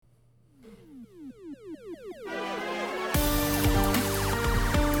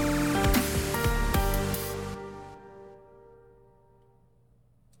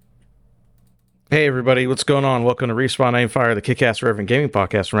Hey everybody, what's going on? Welcome to Respawn Aim Fire, the kick-ass Reverend Gaming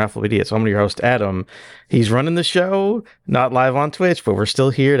Podcast from Raffle Idiots. I'm your host, Adam. He's running the show, not live on Twitch, but we're still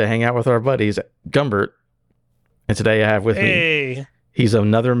here to hang out with our buddies, Gumbert. And today I have with me, Hey, he's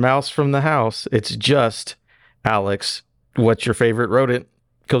another mouse from the house. It's just Alex. What's your favorite rodent?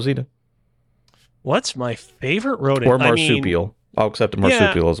 Cosita. what's my favorite rodent? Or marsupial. I'll accept a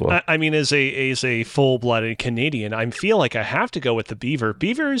marsupial as well. I mean, as a full-blooded Canadian, I feel like I have to go with the beaver.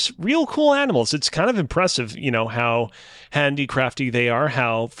 Beavers, real cool animals. It's kind of impressive, how handicrafty they are.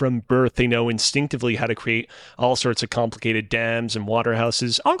 How from birth they know instinctively how to create all sorts of complicated dams and water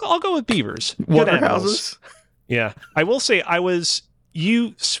houses. I'll go with beavers. Good Water animals. houses? Yeah, I will say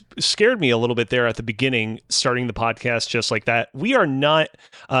you scared me a little bit there at the beginning, starting the podcast just like that. We are not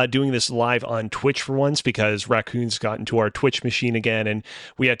doing this live on Twitch for once because raccoons got into our Twitch machine again, and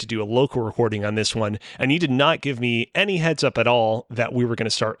we had to do a local recording on this one. And you did not give me any heads up at all that we were going to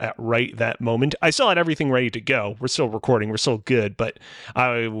start at right that moment. I still had everything ready to go. We're still recording. We're still good, but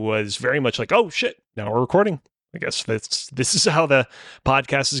I was very much like, oh shit, now we're recording. I guess this is how the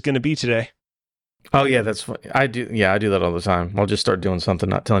podcast is going to be today. Oh yeah, that's funny. I do that all the time. I'll just start doing something,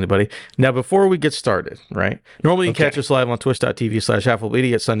 not tell anybody. Now, before we get started, right? Normally you can catch us live on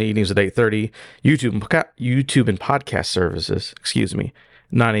twitch.tv/AffleIdiot Sunday evenings at 8:30. YouTube and podcast services,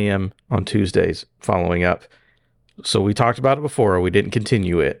 9 a.m. on Tuesdays following up. So we talked about it before. We didn't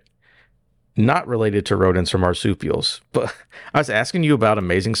continue it. Not related to rodents or marsupials, but I was asking you about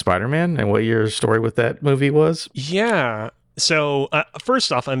Amazing Spider-Man and what your story with that movie was. Yeah. So,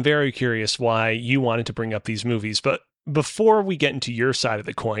 first off, I'm very curious why you wanted to bring up these movies. But before we get into your side of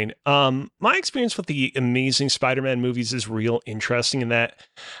the coin, my experience with the Amazing Spider-Man movies is real interesting in that.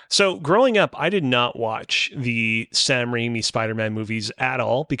 So, growing up, I did not watch the Sam Raimi Spider-Man movies at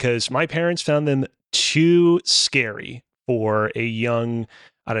all because my parents found them too scary for a young,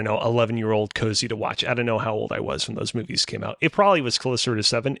 I don't know, 11-year-old cozy to watch. I don't know how old I was when those movies came out. It probably was closer to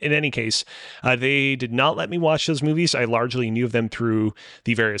 7. In any case, they did not let me watch those movies. I largely knew of them through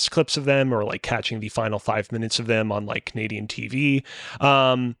the various clips of them or like catching the final 5 minutes of them on like Canadian TV.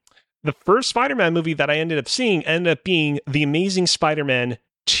 The first Spider-Man movie that I ended up seeing ended up being The Amazing Spider-Man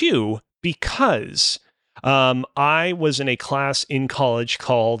 2 because I was in a class in college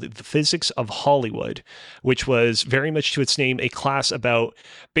called The Physics of Hollywood, which was very much to its name a class about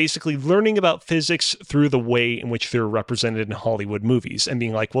basically learning about physics through the way in which they're represented in Hollywood movies and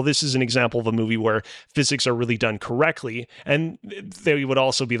being like, well, this is an example of a movie where physics are really done correctly. And they would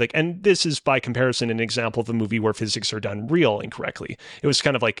also be like, and this is by comparison an example of a movie where physics are done real incorrectly. It was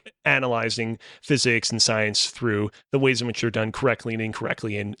kind of like analyzing physics and science through the ways in which they're done correctly and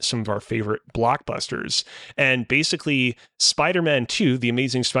incorrectly in some of our favorite blockbusters. And basically, Spider-Man 2, The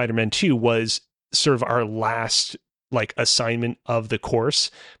Amazing Spider-Man 2, was sort of our last like assignment of the course.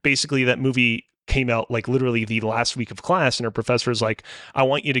 Basically, that movie came out like literally the last week of class, and our professor was like, I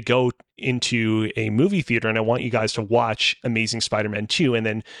want you to go into a movie theater and I want you guys to watch Amazing Spider-Man 2 and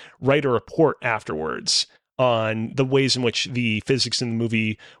then write a report afterwards on the ways in which the physics in the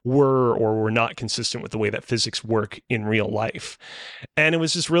movie were or were not consistent with the way that physics work in real life. And it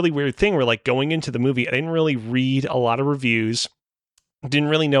was this really weird thing where like going into the movie, I didn't really read a lot of reviews, didn't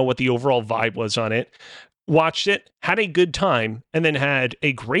really know what the overall vibe was on it. Watched it, had a good time, and then had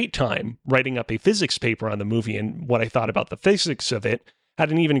a great time writing up a physics paper on the movie and what I thought about the physics of it. Had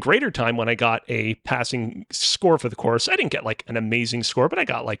an even greater time when I got a passing score for the course. I didn't get like an amazing score, but I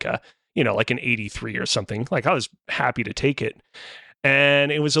got like like an 83 or something. Like I was happy to take it. And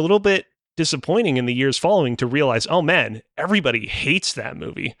it was a little bit disappointing in the years following to realize, oh man, everybody hates that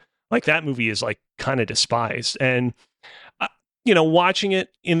movie. Like that movie is like kind of despised. And watching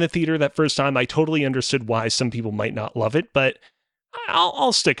it in the theater that first time, I totally understood why some people might not love it, but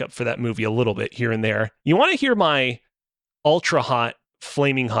I'll stick up for that movie a little bit here and there. You want to hear my ultra hot,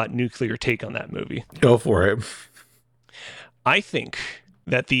 flaming hot nuclear take on that movie? Go for it. I think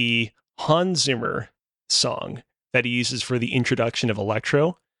that the Hans Zimmer song that he uses for the introduction of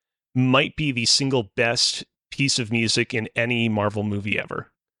Electro might be the single best piece of music in any Marvel movie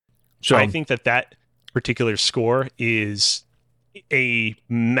ever. So I think that particular score is a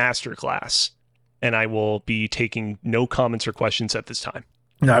masterclass, and I will be taking no comments or questions at this time.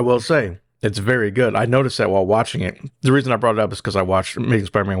 I will say it's very good. I noticed that while watching it. The reason I brought it up is because I watched Amazing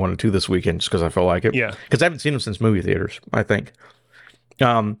Spider-Man 1 and 2 this weekend, just because I felt like it. Yeah. Because I haven't seen them since movie theaters, I think.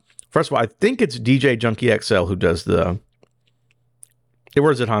 First of all, I think it's DJ Junkie XL who does or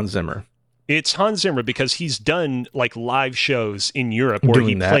is it Hans Zimmer? It's Hans Zimmer because he's done like live shows in Europe where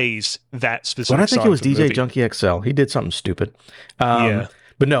he plays that specific song. But I think it was DJ Junkie XL. He did something stupid. Yeah.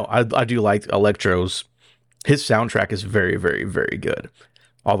 But no, I do like Electro's. His soundtrack is very, very, very good.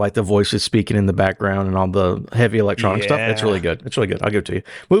 all like the voices speaking in the background and all the heavy electronic stuff. It's really good. It's really good. I'll give it to you.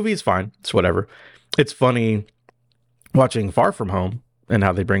 Movie is fine. It's whatever. It's funny watching Far From Home and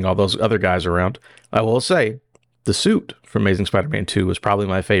how they bring all those other guys around. I will say the suit from Amazing Spider-Man 2 was probably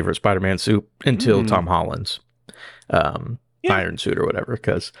my favorite Spider-Man suit until Tom Holland's iron suit or whatever,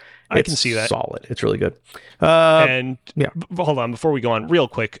 because I can see that. Solid. It's really good. Hold on, before we go on, real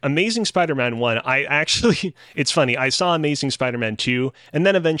quick, Amazing Spider-Man 1, it's funny, I saw Amazing Spider-Man 2, and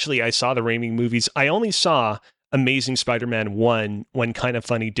then eventually I saw the Raimi movies. I only saw Amazing Spider-Man 1 when Kind of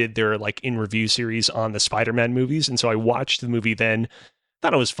Funny did their like in review series on the Spider-Man movies, and so I watched the movie then,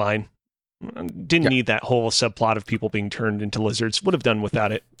 thought it was fine. Didn't need that whole subplot of people being turned into lizards. Would have done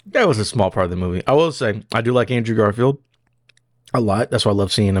without it. That was a small part of the movie. I will say, I do like Andrew Garfield a lot. That's why I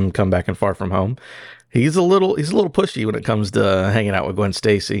love seeing him come back in Far From Home. He's a little pushy when it comes to hanging out with Gwen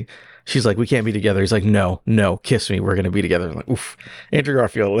Stacy. She's like, we can't be together. He's like, no, kiss me. We're going to be together. I'm like, oof, Andrew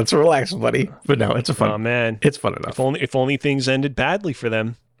Garfield, let's relax, buddy. But no, it's a fun. Oh man, it's fun enough. If only things ended badly for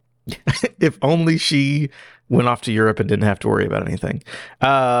them. If only she went off to Europe and didn't have to worry about anything.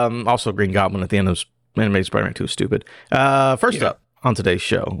 Also, Green Goblin at the end of Amazing Spider-Man 2 is stupid. First up on today's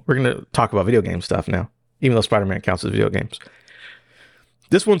show, we're going to talk about video game stuff now, even though Spider-Man counts as video games.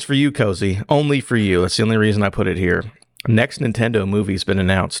 This one's for you, Cozy. Only for you. That's the only reason I put it here. Next Nintendo movie's been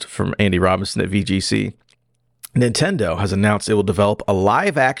announced from Andy Robinson at VGC. Nintendo has announced it will develop a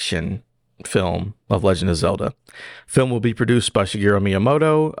live-action film of Legend of Zelda. Film will be produced by Shigeru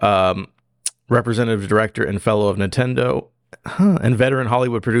Miyamoto, representative director and fellow of Nintendo, and veteran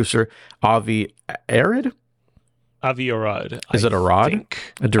Hollywood producer Avi Arad. Avi Arad. Is it Arad?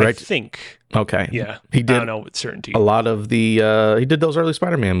 I think. Okay. Yeah. He did. I don't know with certainty. A lot of the he did those early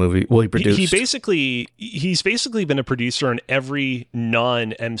Spider-Man movie. Well, he produced. He's basically been a producer on every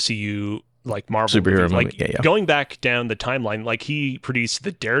non-MCU like Marvel superhero movie. Like going back down the timeline, like he produced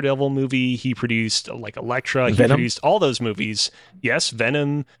the Daredevil movie, he produced like Elektra, he produced all those movies. Yes,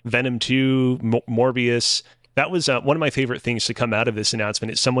 Venom, Venom 2, Morbius. That was one of my favorite things to come out of this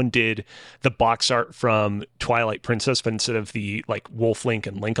announcement is someone did the box art from Twilight Princess, but instead of the like Wolf Link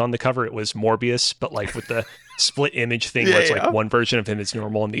and Link on the cover, it was Morbius, but like with the split image thing where it's like one version of him is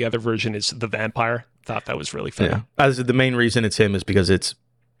normal and the other version is the vampire. Thought that was really funny. Yeah. As the main reason it's him is because it's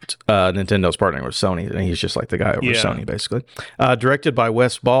Nintendo's partnering with Sony, and he's just like the guy over Sony, basically. Directed by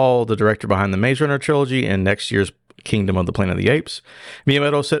Wes Ball, the director behind the Maze Runner trilogy and next year's Kingdom of the Planet of the Apes.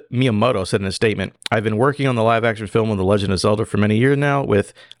 Miyamoto said in a statement, "I've been working on the live-action film of The Legend of Zelda for many years now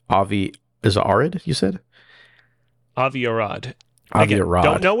with Avi Arad, you said? Avi Arad. Avi Arad.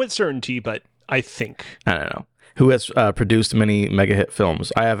 Don't know with certainty, but I think. I don't know. Who has produced many mega-hit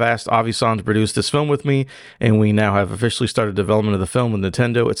films. I have asked Avi-san to produce this film with me, and we now have officially started development of the film with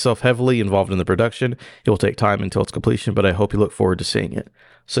Nintendo itself heavily involved in the production. It will take time until its completion, but I hope you look forward to seeing it."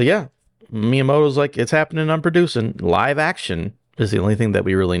 So yeah, Miyamoto's like, it's happening, I'm producing. Live action is the only thing that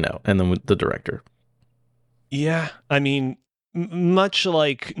we really know. And then with the director. Yeah, I mean, much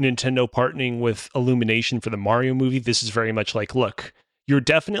like Nintendo partnering with Illumination for the Mario movie, this is very much like, look, you're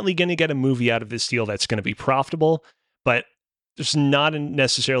definitely going to get a movie out of this deal that's going to be profitable, but there's not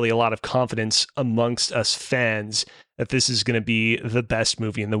necessarily a lot of confidence amongst us fans that this is going to be the best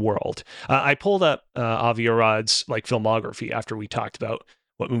movie in the world. I pulled up Avi Arad's like filmography after we talked about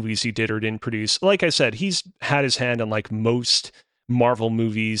what movies he did or didn't produce. Like I said, he's had his hand on like most Marvel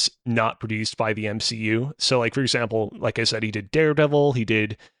movies not produced by the MCU. So like, for example, like I said, he did Daredevil, he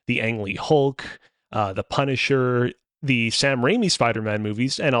did the Ang Lee Hulk, the Punisher, the Sam Raimi Spider-Man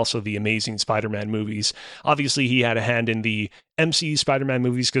movies, and also the Amazing Spider-Man movies. Obviously, he had a hand in the MCU Spider-Man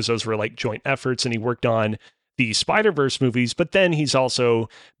movies because those were like joint efforts, and he worked on the Spider-Verse movies, but then he's also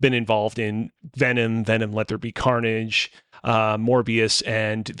been involved in Venom, Let There Be Carnage, Morbius,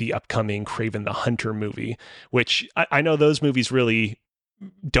 and the upcoming Kraven the Hunter movie, which I know those movies really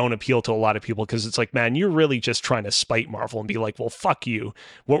don't appeal to a lot of people because it's like, man, you're really just trying to spite Marvel and be like, well, fuck you.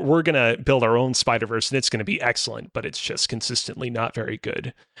 We're going to build our own Spider-Verse and it's going to be excellent, but it's just consistently not very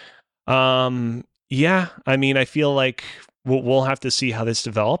good. Yeah, I mean, I feel like we'll have to see how this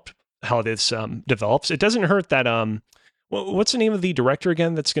develops. It doesn't hurt that, what's the name of the director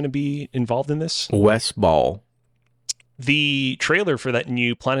again that's going to be involved in this? Wes Ball. The trailer for that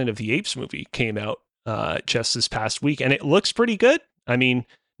new Planet of the Apes movie came out just this past week, and it looks pretty good. I mean,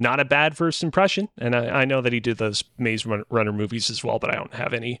 not a bad first impression. And I know that he did those Maze Runner movies as well, but I don't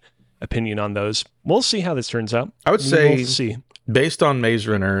have any opinion on those. We'll see how this turns out. I would say, based on Maze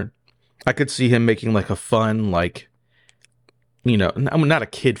Runner, I could see him making like a fun, like, you know, not a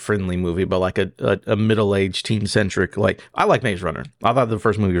kid-friendly movie, but like a middle-aged, teen-centric. Like, I like Maze Runner. I thought the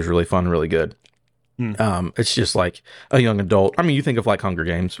first movie was really fun, really good. It's just like a young adult. I mean, you think of like Hunger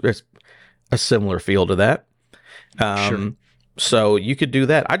Games. It's a similar feel to that. Sure. So you could do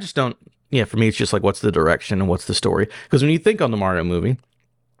that. I just don't. Yeah, for me, it's just like what's the direction and what's the story? Because when you think on the Mario movie,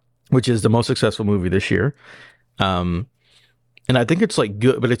 which is the most successful movie this year, um, and I think it's like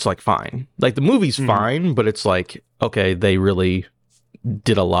good, but it's like fine. Like the movie's fine, but it's like okay, they really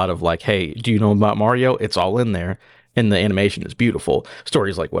did a lot of like, hey, do you know about Mario? It's all in there. And the animation is beautiful.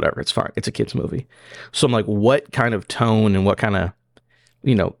 Story's like whatever, it's fine. It's a kid's movie. So I'm like, what kind of tone and what kind of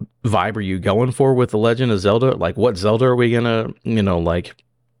vibe are you going for with The Legend of Zelda? Like, what Zelda are we gonna, like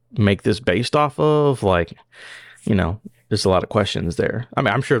make this based off of? Like, there's a lot of questions there. I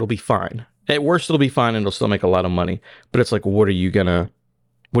mean, I'm sure it'll be fine. At worst, it'll be fine and it'll still make a lot of money. But it's like, what are you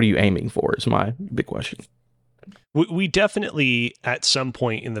aiming for? Is my big question. We definitely, at some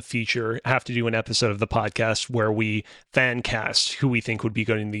point in the future, have to do an episode of the podcast where we fan cast who we think would be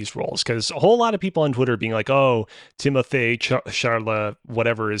good in these roles. Because a whole lot of people on Twitter being like, oh, Timothée Charla,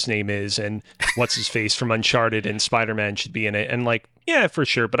 whatever his name is, and what's his face from Uncharted and Spider-Man should be in it. And like, yeah, for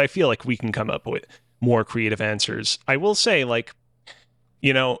sure. But I feel like we can come up with more creative answers. I will say, like,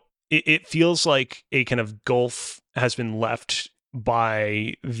 it feels like a kind of gulf has been left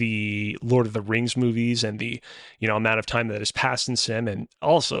by the Lord of the Rings movies and the amount of time that has passed since them, and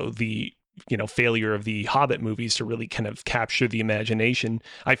also the failure of the Hobbit movies to really kind of capture the imagination.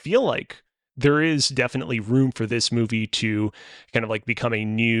 I feel like there is definitely room for this movie to kind of like become a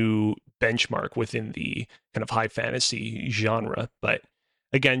new benchmark within the kind of high fantasy genre. But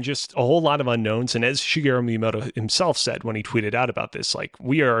again, just a whole lot of unknowns. And as Shigeru Miyamoto himself said when he tweeted out about this, like,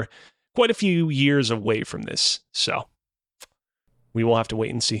 we are quite a few years away from this. So we will have to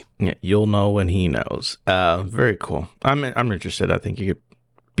wait and see. Yeah, you'll know when he knows. Very cool. I'm interested. I think it could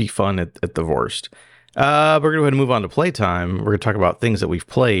be fun at the worst. We're going to go ahead and move on to playtime. We're going to talk about things that we've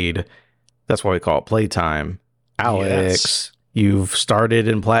played. That's why we call it playtime. Alex, yes. You've started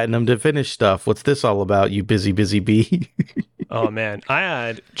in platinum to finish stuff. What's this all about, you busy bee? Oh, man. I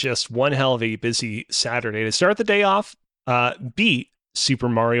had just one hell of a busy Saturday. To start the day off, beat Super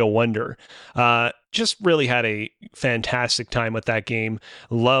Mario Wonder. Just really had a fantastic time with that game.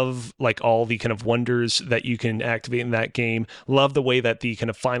 Love like all the kind of wonders that you can activate in that game. Love the way that the kind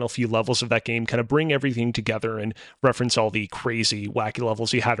of final few levels of that game kind of bring everything together and reference all the crazy, wacky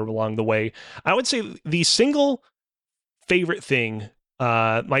levels you had along the way. I would say the single favorite thing,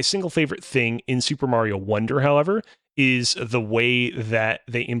 my single favorite thing in Super Mario Wonder, however, is the way that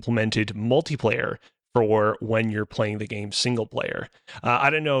they implemented multiplayer for when you're playing the game single player. I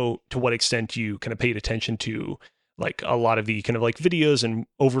don't know to what extent you kind of paid attention to like a lot of the kind of like videos and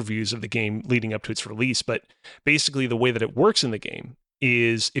overviews of the game leading up to its release, but basically the way that it works in the game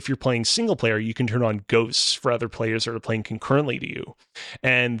is if you're playing single player, you can turn on ghosts for other players that are playing concurrently to you.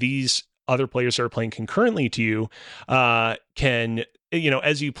 And these other players that are playing concurrently to you can,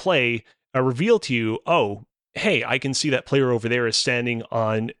 as you play, reveal to you, oh, hey, I can see that player over there is standing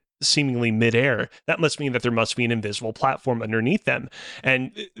on seemingly midair. That must mean that there must be an invisible platform underneath them.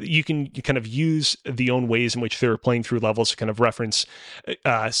 And you can kind of use the own ways in which they're playing through levels to kind of reference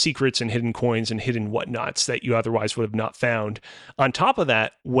secrets and hidden coins and hidden whatnots that you otherwise would have not found. On top of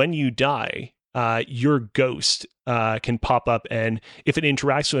that, when you die, your ghost can pop up, and if it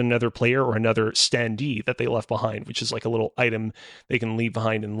interacts with another player or another standee that they left behind, which is like a little item they can leave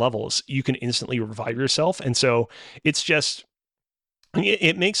behind in levels, you can instantly revive yourself. And so it's just,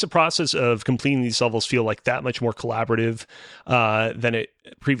 it makes the process of completing these levels feel like that much more collaborative than it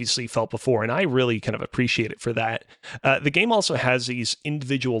previously felt before. And I really kind of appreciate it for that. The game also has these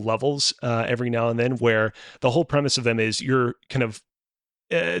individual levels every now and then where the whole premise of them is you're kind of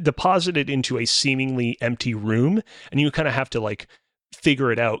deposited into a seemingly empty room, and you kind of have to like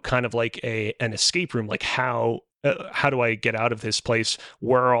figure it out, kind of like an escape room, like how do I get out of this place?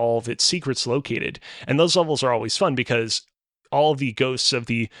 Where are all of its secrets located? And those levels are always fun because all the ghosts of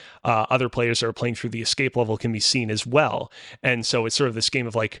the other players that are playing through the escape level can be seen as well. And so it's sort of this game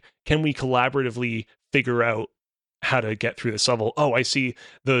of like, can we collaboratively figure out how to get through this level? Oh, I see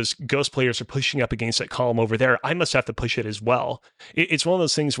those ghost players are pushing up against that column over there. I must have to push it as well. It's one of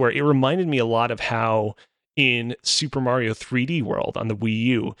those things where it reminded me a lot of how in Super Mario 3D World on the Wii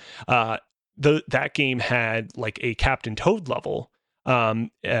U, that game had like a Captain Toad level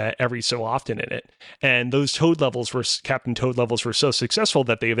every so often in it. And those Captain Toad levels were so successful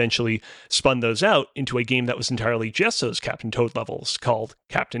that they eventually spun those out into a game that was entirely just those Captain Toad levels called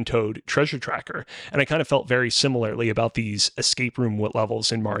Captain Toad Treasure Tracker. And I kind of felt very similarly about these escape room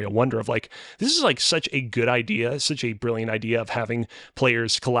levels in Mario Wonder of like, this is like such a good idea, such a brilliant idea of having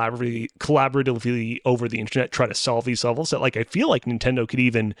players collaboratively over the internet try to solve these levels that like, I feel like Nintendo could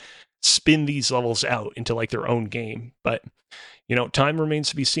even spin these levels out into like their own game. But time remains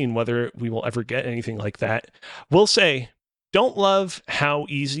to be seen whether we will ever get anything like that. We'll say, don't love how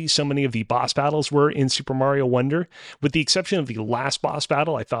easy so many of the boss battles were in Super Mario Wonder. With the exception of the last boss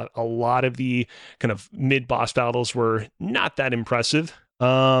battle, I thought a lot of the kind of mid-boss battles were not that impressive.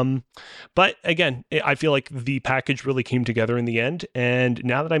 But again, I feel like the package really came together in the end. And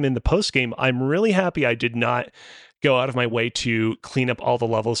now that I'm in the post game, I'm really happy I did not go out of my way to clean up all the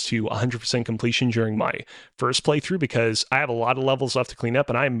levels to 100% completion during my first playthrough, because I have a lot of levels left to clean up,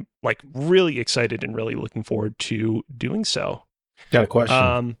 and I'm like really excited and really looking forward to doing so. Got a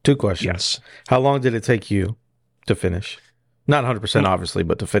question. Two questions. Yes. How long did it take you to finish? Not 100%, obviously,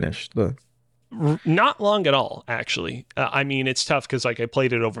 but to finish the... Not long at all, actually. I mean, it's tough because like I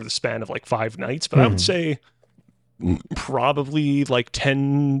played it over the span of like 5 nights, but I would say probably like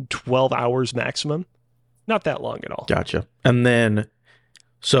 10, 12 hours maximum. Not that long at all. Gotcha. And then,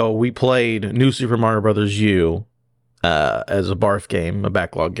 so we played New Super Mario Brothers U as a barf game, a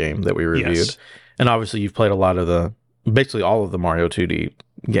backlog game that we reviewed. Yes. And obviously you've played a lot of basically all of the Mario 2D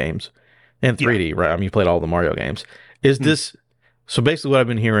games and 3D, right? I mean, you played all the Mario games. Is this... So basically what I've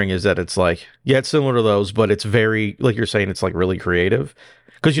been hearing is that it's like, yeah, it's similar to those, but it's very, like you're saying, it's like really creative.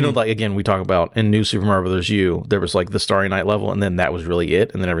 Because, like, again, we talk about in New Super Mario Bros. U, there was like the Starry Night level, and then that was really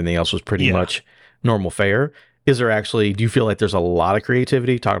it. And then everything else was pretty much normal fare. Is there actually, do you feel like there's a lot of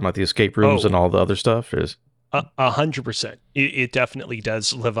creativity talking about the escape rooms and all the other stuff? 100%. It definitely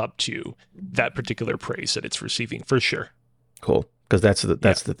does live up to that particular praise that it's receiving, for sure. Cool. Because that's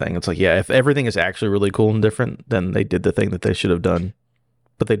the thing. It's like, yeah, if everything is actually really cool and different, then they did the thing that they should have done,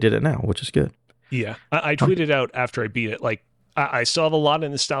 but they did it now, which is good. Yeah, I tweeted out after I beat it, like, I still have a lot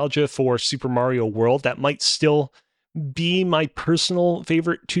of nostalgia for Super Mario World. That might still be my personal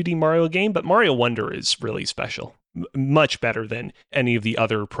favorite 2D Mario game, but Mario Wonder is really special. Much better than any of the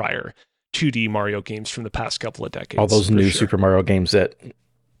other prior 2D Mario games from the past couple of decades. All those new Super Mario games that...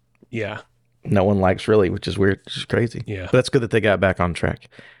 Yeah. No one likes, really, which is weird. It's just crazy. Yeah. But that's good that they got back on track.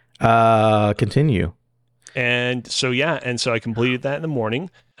 Continue. And so I completed that in the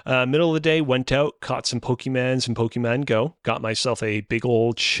morning. Middle of the day, went out, caught some Pokemons and Pokemon Go, got myself a big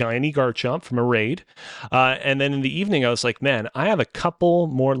old shiny Garchomp from a raid. And then in the evening, I was like, man, I have a couple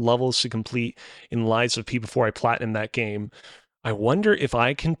more levels to complete in Lies of P before I platinum that game. I wonder if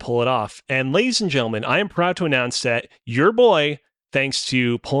I can pull it off. And ladies and gentlemen, I am proud to announce that your boy, thanks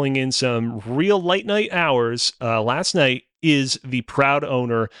to pulling in some real late night hours last night, is the proud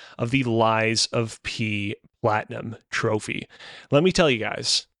owner of the Lies of P Platinum Trophy. Let me tell you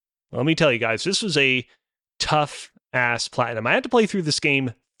guys, this was a tough ass platinum. I had to play through this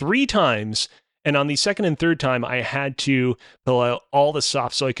game 3 times, and on the second and third time, I had to fill out all the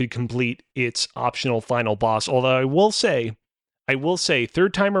stops so I could complete its optional final boss. Although I will say,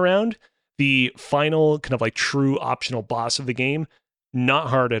 third time around, the final kind of like true optional boss of the game, not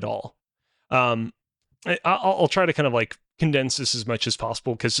hard at all. I'll try to kind of like condense this as much as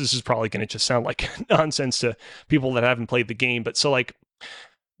possible, because this is probably going to just sound like nonsense to people that haven't played the game. But so like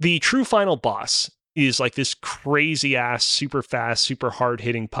the true final boss is like this crazy ass, super fast, super hard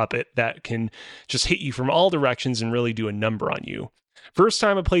hitting puppet that can just hit you from all directions and really do a number on you. First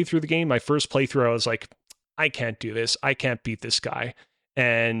time I played through the game, my first playthrough, I was like, I can't do this. I can't beat this guy.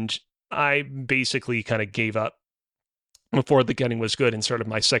 And I basically kind of gave up before the getting was good and started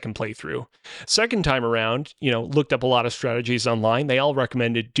my second playthrough. Second time around, looked up a lot of strategies online. They all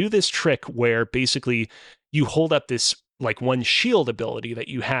recommended do this trick where basically you hold up this like one shield ability that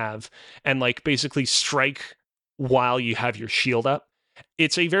you have and like basically strike while you have your shield up.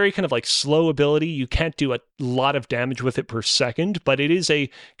 It's a very kind of like slow ability. You can't do a lot of damage with it per second, but it is a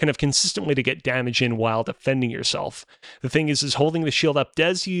kind of consistent way to get damage in while defending yourself. The thing is holding the shield up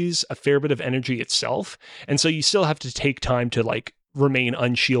does use a fair bit of energy itself, and so you still have to take time to like remain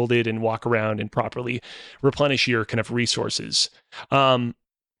unshielded and walk around and properly replenish your kind of resources. And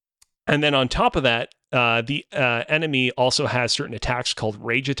then on top of that, the enemy also has certain attacks called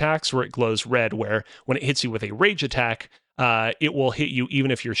rage attacks, where it glows red, where when it hits you with a rage attack, it will hit you even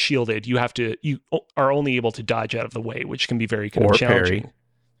if you're shielded. You are only able to dodge out of the way, which can be very kind of challenging. Parry.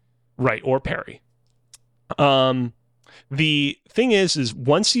 Right, or parry. The thing is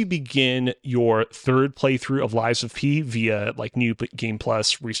once you begin your third playthrough of Lies of P via like New Game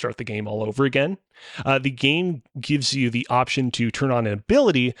Plus, restart the game all over again, the game gives you the option to turn on an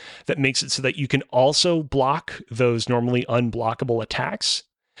ability that makes it so that you can also block those normally unblockable attacks.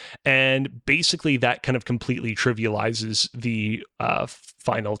 And basically that kind of completely trivializes the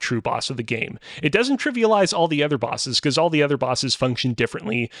final true boss of the game. It doesn't trivialize all the other bosses, because all the other bosses function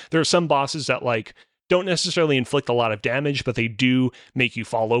differently. There are some bosses that like don't necessarily inflict a lot of damage, but they do make you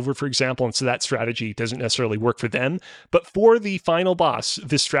fall over, for example. And so that strategy doesn't necessarily work for them. But for the final boss,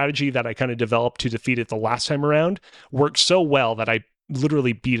 this strategy that I kind of developed to defeat it the last time around worked so well that I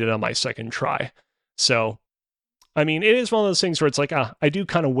literally beat it on my second try. So, I mean, it is one of those things where it's like, I do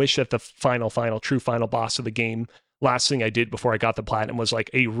kind of wish that the true final boss of the game, last thing I did before I got the platinum, was like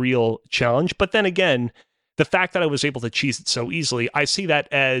a real challenge. But then again, the fact that I was able to cheese it so easily, I see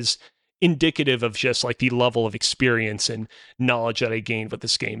that as indicative of just like the level of experience and knowledge that I gained with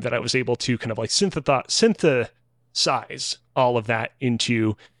this game, that I was able to kind of like synthesize all of that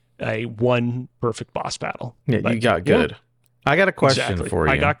into a one perfect boss battle. Yeah, but, you got good. I got a question for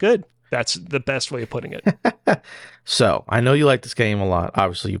you. I got good. That's the best way of putting it. So, I know you like this game a lot.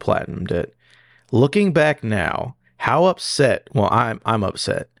 Obviously, you platinumed it. Looking back now, how upset? Well, I'm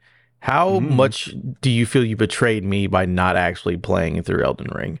upset. How much do you feel you betrayed me by not actually playing through Elden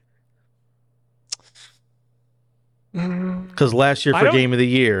Ring? Because last year for Game of the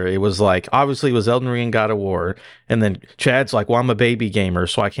Year, it was like, obviously it was Elden Ring and God of War, and then Chad's like, well, I'm a baby gamer,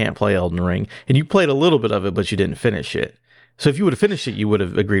 so I can't play Elden Ring. And you played a little bit of it, but you didn't finish it. So if you would have finished it, you would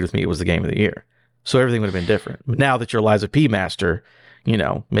have agreed with me it was the Game of the Year. So everything would have been different. But now that you're Liza P. Master,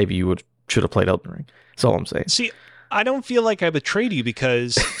 maybe you should have played Elden Ring. That's all I'm saying. See, I don't feel like I betrayed you,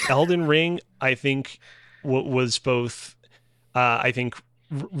 because Elden Ring, I think, was both,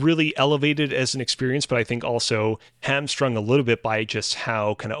 really elevated as an experience, but I think also hamstrung a little bit by just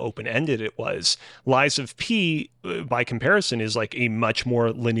how kind of open-ended it was. Lies of P, by comparison, is like a much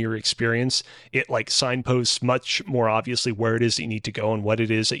more linear experience. It like signposts much more obviously where it is that you need to go and what it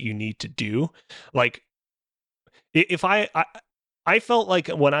is that you need to do. Like, if I felt like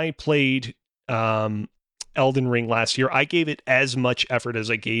when I played Elden Ring last year, I gave it as much effort as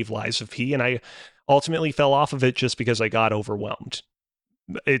I gave Lies of P, and I ultimately fell off of it just because I got overwhelmed.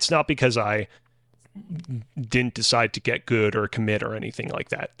 It's not because I didn't decide to get good or commit or anything like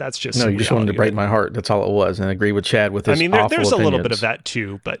that. That's just no. You just wanted to break my heart. That's all it was, and I agree with Chad with his. I mean, there's opinions. A little bit of that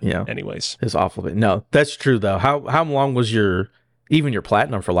too, but anyways, his awful. No, that's true though. How long was your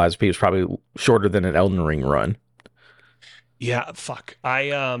platinum for Lies of P? Was probably shorter than an Elden Ring run. Yeah, fuck.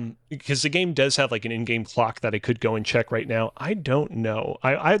 Because the game does have like an in-game clock that I could go and check right now. I don't know.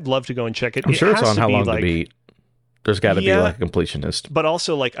 I'd love to go and check it. I'm sure it's on how long to beat. There's got to be like a completionist. But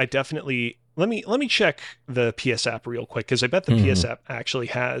also, like, I definitely let me check the PS app real quick, because I bet the PS app actually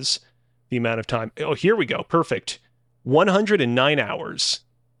has the amount of time. Oh, here we go. Perfect. 109 hours.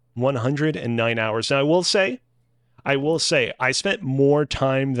 109 hours. Now, I will say, I spent more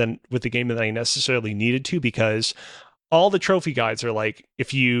time with the game than I necessarily needed to, because all the trophy guides are like,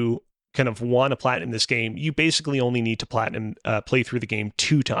 if you kind of want to platinum this game, you basically only need to play through the game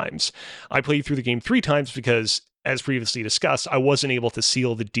 2 times. I played through the game 3 times because, as previously discussed, I wasn't able to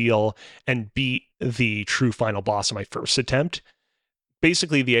seal the deal and beat the true final boss in my first attempt.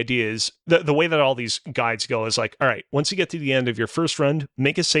 Basically, the idea is, the way that all these guides go is like, all right, once you get to the end of your first run,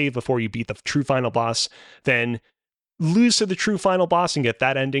 make a save before you beat the true final boss, then lose to the true final boss and get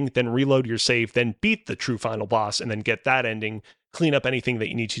that ending, then reload your save, then beat the true final boss and then get that ending, clean up anything that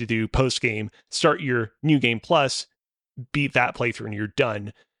you need to do post-game, start your new game plus, beat that playthrough, and you're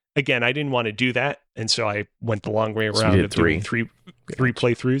done. Again, I didn't want to do that, and so I went the long way around of doing three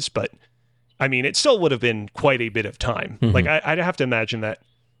playthroughs, but I mean, it still would have been quite a bit of time. Like, I'd have to imagine that.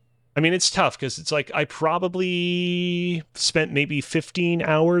 I mean, it's tough, because it's like I probably spent maybe 15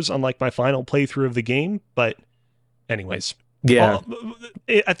 hours on like my final playthrough of the game, but anyways. Yeah.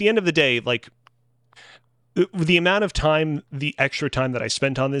 At the end of the day, like, the amount of time, the extra time that I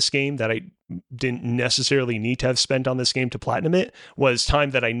spent on this game that I didn't necessarily need to have spent on this game to platinum it was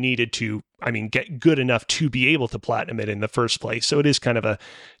time that I needed to, get good enough to be able to platinum it in the first place. So it is kind of a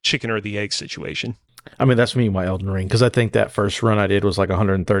chicken or the egg situation. I mean, that's me, my Elden Ring, because I think that first run I did was like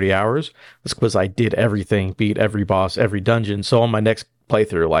 130 hours. That's because I did everything, beat every boss, every dungeon. So on my next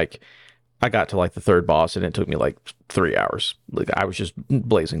playthrough, like, I got to like the third boss and it took me like 3 hours. Like, I was just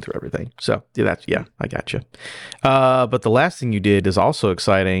blazing through everything. So I got you. But the last thing you did is also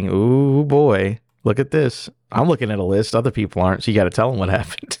exciting. Ooh boy, look at this. I'm looking at a list. Other people aren't. So you got to tell them what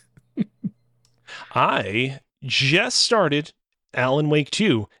happened. I just started Alan Wake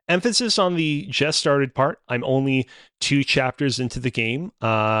 2. Emphasis on the just started part. I'm only 2 chapters into the game.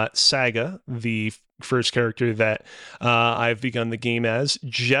 Saga, the first character that I've begun the game as,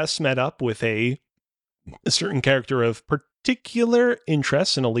 just met up with a certain character of particular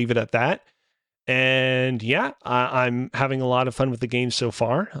interest, and I'll leave it at that. And yeah, I'm having a lot of fun with the game so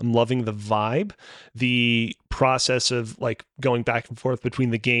far. I'm loving the vibe. The process of like going back and forth between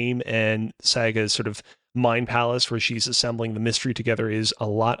the game and Saga's sort of mind palace, where she's assembling the mystery together, is a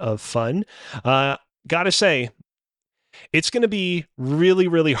lot of fun. gotta say, it's going to be really,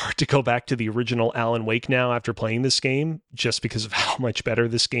 really hard to go back to the original Alan Wake now after playing this game, just because of how much better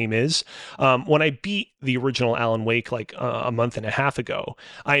this game is. When I beat the original Alan Wake like a month and a half ago,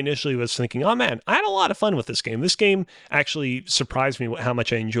 I initially was thinking, oh man, I had a lot of fun with this game. This game actually surprised me how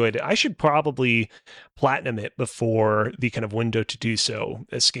much I enjoyed it. I should probably platinum it before the kind of window to do so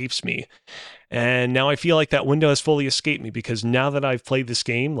escapes me. And now I feel like that window has fully escaped me, because now that I've played this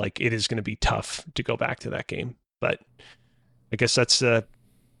game, like, it is going to be tough to go back to that game. But I guess that's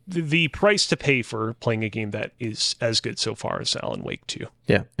the price to pay for playing a game that is as good so far as Alan Wake 2.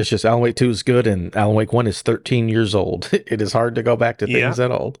 Yeah, it's just Alan Wake 2 is good, and Alan Wake 1 is 13 years old. It is hard to go back to things that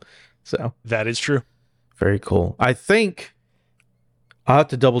old. So that is true. Very cool. I think I'll have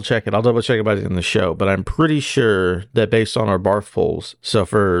to double check it. I'll double check about it in the show, but I'm pretty sure that based on our barf polls, so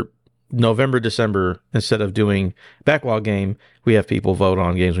for November, December, instead of doing backlog game, we have people vote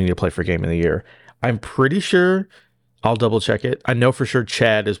on games we need to play for Game of the Year. I'm pretty sure, I'll double check it. I know for sure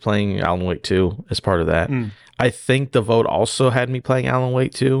Chad is playing Alan Wake 2 as part of that. I think the vote also had me playing Alan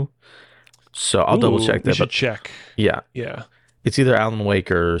Wake 2. So I'll double check that. We should check. Yeah. Yeah. It's either Alan Wake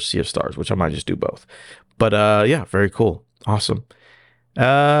or Sea of Stars, which I might just do both. But yeah, very cool. Awesome.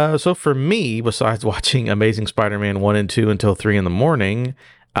 So for me, besides watching Amazing Spider-Man 1 and 2 until 3 in the morning,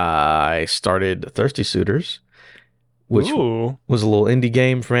 I started Thirsty Suitors, which was a little indie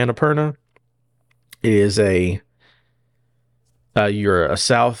game from Annapurna. It is you're a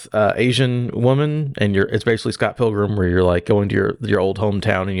South Asian woman, and it's basically Scott Pilgrim, where you're like going to your old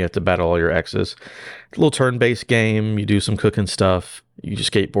hometown and you have to battle all your exes. It's a little turn-based game. You do some cooking stuff. You do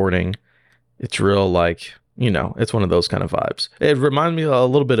skateboarding. It's real, like, it's one of those kind of vibes. It reminded me a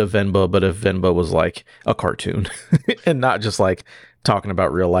little bit of Venba, but if Venba was like a cartoon and not just like talking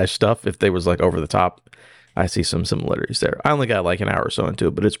about real life stuff, if they was like over the top, I see some similarities there. I only got like an hour or so into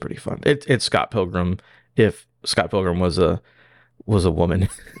it, but it's pretty fun. It's Scott Pilgrim if Scott Pilgrim was a woman,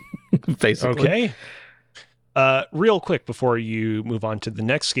 basically. Okay. Real quick before you move on to the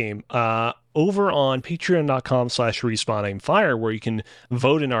next game, over on patreon.com/respawnaimfire, where you can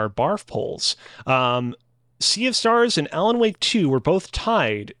vote in our barf polls, Sea of Stars and Alan Wake 2 were both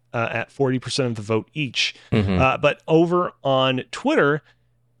tied at 40% of the vote each. But over on Twitter,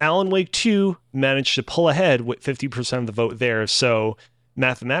 Alan Wake 2 managed to pull ahead with 50% of the vote there. So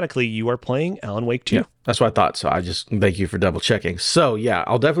mathematically, you are playing Alan Wake 2. Yeah, that's what I thought. So I just thank you for double checking. So yeah,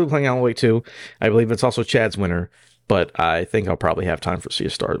 I'll definitely be playing Alan Wake 2. I believe it's also Chad's winner, but I think I'll probably have time for Sea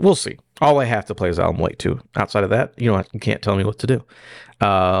of Stars. We'll see. All I have to play is Alan Wake 2. Outside of that, you can't tell me what to do.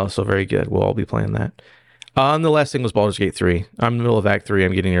 So very good. We'll all be playing that. And the last thing was Baldur's Gate 3. I'm in the middle of Act 3.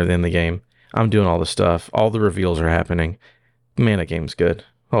 I'm getting near the end of the game. I'm doing all the stuff. All the reveals are happening. Man, that game's good.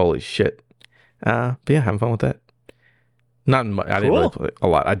 Holy shit. But yeah, having fun with that. Not much. I didn't really play a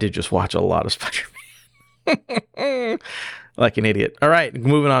lot. I did just watch a lot of Spider-Man. Like an idiot. All right,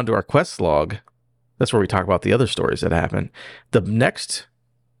 moving on to our quest log. That's where we talk about the other stories that happen. The next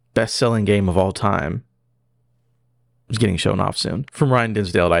best-selling game of all time is getting shown off soon. From Ryan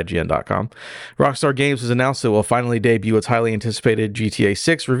Dinsdale at IGN.com. Rockstar Games has announced it will finally debut its highly anticipated GTA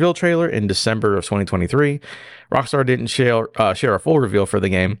 6 reveal trailer in December of 2023. Rockstar didn't share a full reveal for the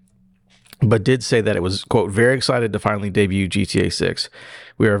game, but did say that it was, quote, very excited to finally debut GTA 6.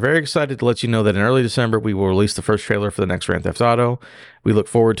 We are very excited to let you know that in early December, we will release the first trailer for the next Grand Theft Auto. We look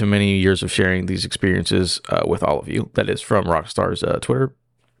forward to many years of sharing these experiences with all of you. That is from Rockstar's Twitter.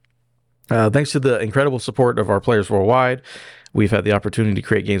 Thanks to the incredible support of our players worldwide, we've had the opportunity to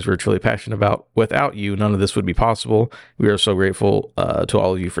create games we're truly passionate about. Without you, none of this would be possible. We are so grateful to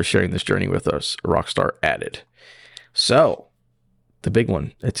all of you for sharing this journey with us, Rockstar added. So, the big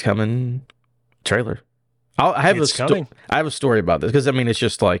one, it's coming. Trailer. I have a story about this because it's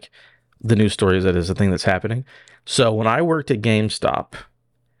just like the news stories that is a thing that's happening. So when I worked at GameStop,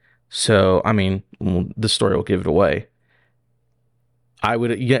 this story will give it away. I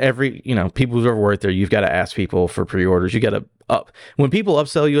would people who've ever worked there, you've got to ask people for pre-orders. You got to when people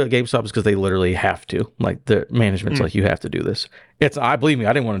upsell you at GameStop, it's because they literally have to. Like the management's like, you have to do this. Believe me,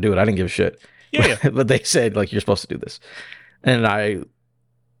 I didn't want to do it. I didn't give a shit. Yeah. But they said like you're supposed to do this, and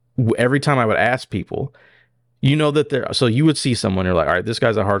every time I would ask people, so you would see someone, you're like, all right, this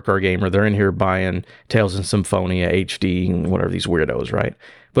guy's a hardcore gamer. They're in here buying Tales in Symphonia HD and whatever, these weirdos, right?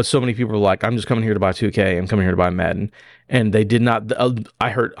 But so many people are like, I'm just coming here to buy 2K. I'm coming here to buy Madden. And they did not,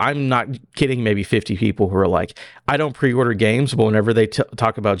 I'm not kidding, maybe 50 people who are like, I don't pre-order games, but whenever they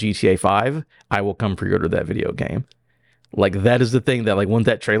talk about GTA 5, I will come pre-order that video game. Like that is the thing that like when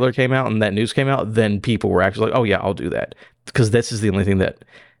that trailer came out and that news came out, then people were actually like, oh yeah, I'll do that. Because this is the only thing that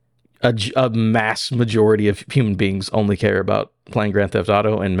a mass majority of human beings only care about playing Grand Theft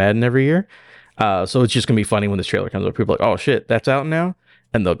Auto and Madden every year. So it's just gonna be funny when this trailer comes up. People are like, oh shit, that's out now,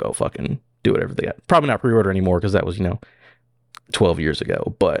 and they'll go fucking do whatever they got. Probably not pre-order anymore because that was 12 years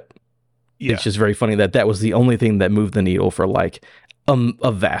ago. But it's just very funny that was the only thing that moved the needle for like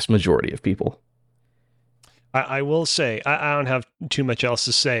a vast majority of people. I will say, I don't have too much else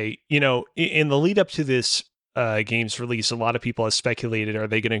to say. In the lead up to this game's release, a lot of people have speculated, are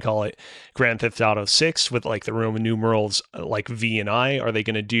they going to call it Grand Theft Auto 6 with like the Roman numerals like V and I? Are they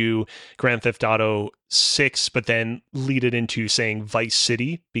going to do Grand Theft Auto 6 but then lead it into saying Vice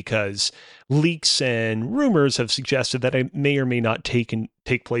City? Because leaks and rumors have suggested that it may or may not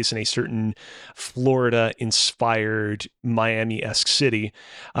take place in a certain Florida-inspired Miami-esque city.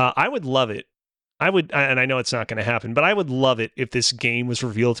 I would love it. And I know it's not going to happen, but I would love it if this game was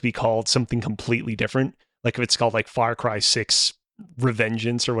revealed to be called something completely different. Like if it's called like Far Cry 6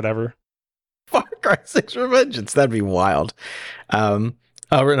 Revengeance or whatever. Far Cry 6 Revengeance. That'd be wild.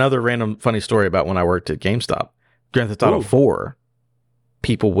 Another random funny story about when I worked at GameStop. Grand Theft Auto 4,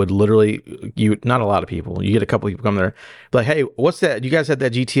 people would literally, not a lot of people, you get a couple people come there, like, hey, what's that? You guys had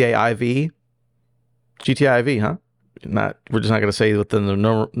that GTA IV? GTA IV, huh? We're just not going to say within the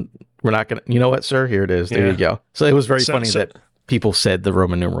normal, we're not going to, you know what, sir? Here it is. There you go. So it was very funny that people said the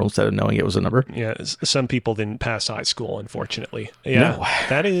Roman numeral instead of knowing it was a number. Yeah, some people didn't pass high school, unfortunately. Yeah, no.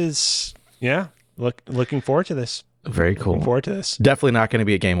 That is, looking forward to this. Very cool. Looking forward to this. Definitely not going to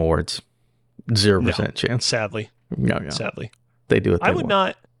be a Game Awards. 0% chance. Sadly. No. Sadly. They do it. I would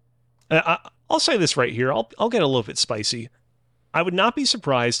not, I'll say this right here. I'll get a little bit spicy. I would not be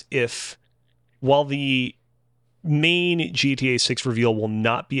surprised if, while the main GTA 6 reveal will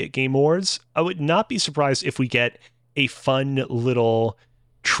not be at Game Awards, I would not be surprised if we get a fun little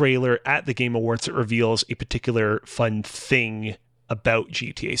trailer at the Game Awards that reveals a particular fun thing about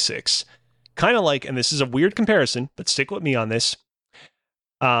GTA 6. Kind of like, and this is a weird comparison, but stick with me on this.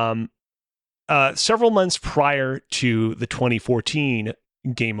 Several months prior to the 2014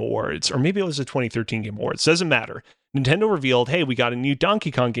 Game Awards, or maybe it was the 2013 Game Awards, doesn't matter. Nintendo revealed, hey, we got a new Donkey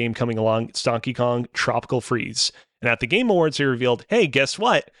Kong game coming along. It's Donkey Kong Tropical Freeze. And at the Game Awards, they revealed, hey, guess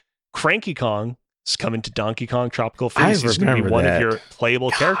what? Cranky Kong is coming to Donkey Kong Tropical Freeze. He's going to be one of your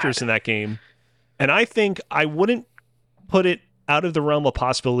playable characters in that game. And I think I wouldn't put it out of the realm of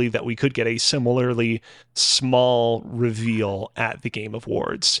possibility that we could get a similarly small reveal at the Game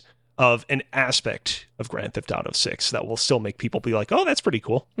Awards of an aspect of Grand Theft Auto 6 that will still make people be like, oh, that's pretty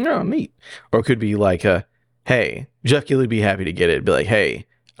cool. No, neat. Or it could be like, hey, Jeff Keighley would be happy to get it. It'd be like, hey,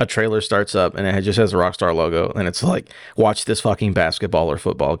 a trailer starts up and it just has a Rockstar logo and it's like, watch this fucking basketball or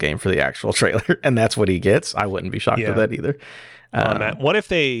football game for the actual trailer. And that's what he gets. I wouldn't be shocked with that either. Matt, what if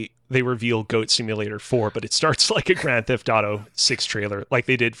they reveal Goat Simulator 4, but it starts like a Grand Theft Auto 6 trailer, like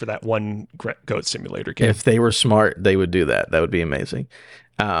they did for that one Goat Simulator game? If they were smart, they would do that. That would be amazing.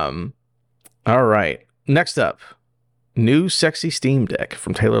 All right. Next up, new sexy Steam Deck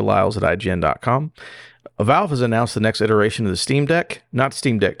from Taylor Lyles at IGN.com. Valve has announced the next iteration of the Steam Deck. Not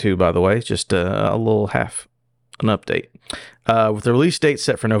Steam Deck 2, by the way, just a little an update. With the release date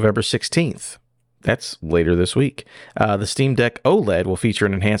set for November 16th. That's later this week. The Steam Deck OLED will feature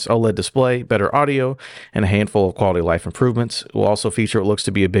an enhanced OLED display, better audio, and a handful of quality of life improvements. It will also feature what looks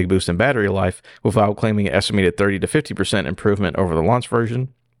to be a big boost in battery life, with Valve claiming an estimated 30 to 50% improvement over the launch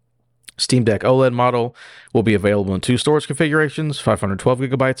version. Steam Deck OLED model will be available in two storage configurations, 512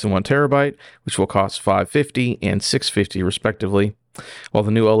 gigabytes and 1 terabyte, which will cost $550 and $650 respectively. While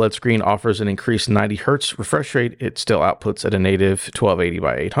the new OLED screen offers an increased 90 Hz refresh rate, it still outputs at a native 1280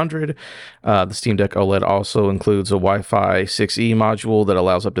 by 800. The Steam Deck OLED also includes a Wi-Fi 6E module that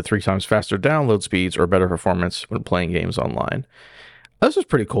allows up to 3 times faster download speeds or better performance when playing games online. This was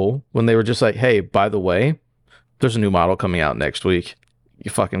pretty cool when they were just like, hey, by the way, there's a new model coming out next week. You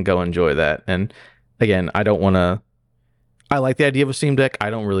fucking go enjoy that. And again, I like the idea of a Steam Deck.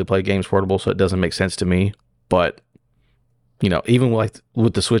 I don't really play games portable, so it doesn't make sense to me. But, even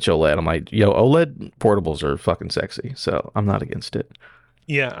with the Switch OLED, I'm like, OLED portables are fucking sexy. So I'm not against it.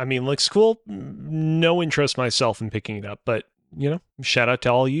 Yeah, I mean, looks cool. No interest myself in picking it up, but, shout out to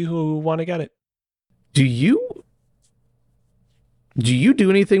all you who want to get it. Do you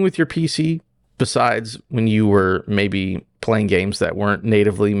do anything with your PC besides when you were maybe playing games that weren't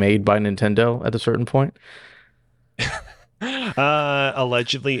natively made by Nintendo at a certain point?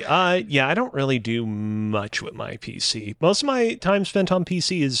 Allegedly. Yeah, I don't really do much with my PC. Most of my time spent on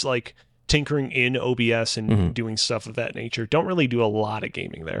PC is like tinkering in OBS and doing stuff of that nature. Don't really do a lot of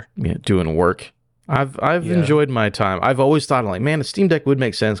gaming there. Yeah, doing work. I've enjoyed my time. I've always thought like, man, a Steam Deck would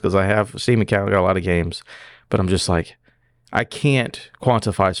make sense because I have a Steam account, got a lot of games, but I'm just like, I can't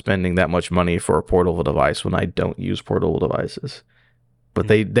quantify spending that much money for a portable device when I don't use portable devices. But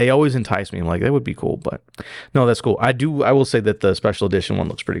they always entice me. I'm like, that would be cool. But no, that's cool. I will say that the special edition one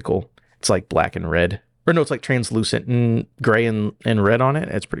looks pretty cool. It's like black and red. Or no, it's like translucent and gray and red on it.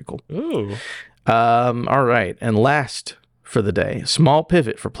 It's pretty cool. Ooh. All right. And last for the day, small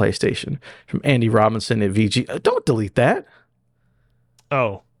pivot for PlayStation from Andy Robinson at VG. Don't delete that.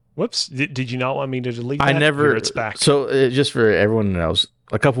 Oh, whoops. Did you not want me to delete that? I never. Here, it's back. So just for everyone who knows,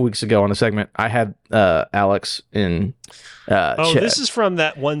 a couple weeks ago on a segment, I had Alex in chat. This is from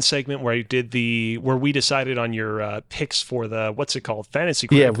that one segment where I did where we decided on your picks for the, what's it called? Fantasy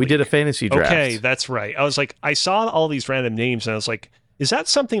Grand Yeah, League. we did a fantasy draft. Okay, that's right. I was like, I saw all these random names and I was like, is that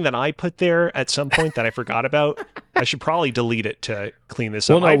something that I put there at some point that I forgot about? I should probably delete it to clean this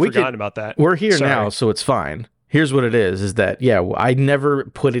up. Well, no, I'd forgotten about that. We're here now, so it's fine. Here's what it is that, yeah, I never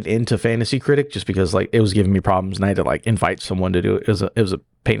put it into Fantasy Critic just because like it was giving me problems and I had to like invite someone to do it. It was a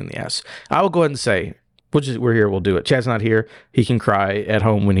pain in the ass. I will go ahead and say, we're here, we'll do it. Chad's not here. He can cry at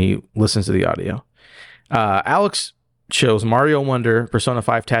home when he listens to the audio. Alex chose Mario Wonder, Persona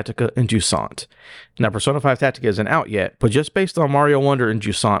 5 Tactica, and Jusant. Now, Persona 5 Tactica isn't out yet, but just based on Mario Wonder and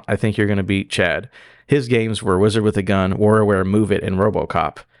Jusant, I think you're going to beat Chad. His games were Wizard with a Gun, WarioWare Move It, and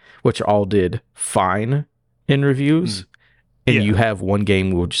RoboCop, which all did fine in reviews. And you have one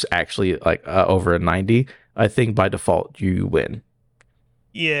game which is actually like over a 90. I think by default you win.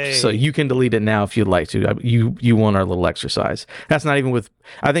 Yay. So you can delete it now if you'd like to. You won our little exercise. That's not even with,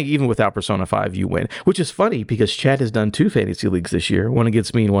 I think even without Persona 5 you win, which is funny because Chad has done 2 fantasy leagues this year, one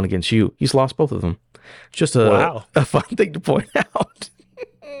against me and one against you. He's lost both of them. Just a fun thing to point out.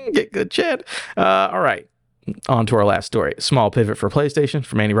 Get good, Chad. All right. On to our last story. Small pivot for PlayStation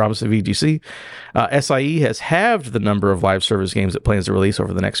from Andy Robinson VGC. SIE has halved the number of live service games it plans to release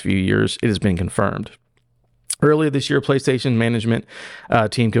over the next few years. It has been confirmed. Earlier this year, PlayStation management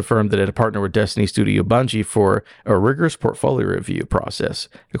team confirmed that it had partnered with Destiny Studio Bungie for a rigorous portfolio review process.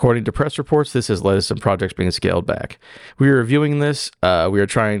 According to press reports, this has led to some projects being scaled back. We are reviewing this. We are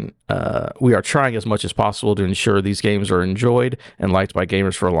trying as much as possible to ensure these games are enjoyed and liked by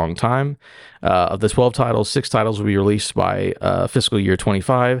gamers for a long time. Of the 12 titles, 6 titles will be released by fiscal year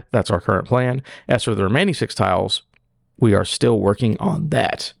 25. That's our current plan. As for the remaining 6 titles, we are still working on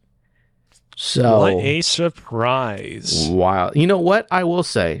that. So, what a surprise. Wow. You know what? I will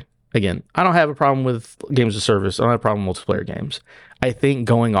say, again, I don't have a problem with games of service. I don't have a problem with multiplayer games. I think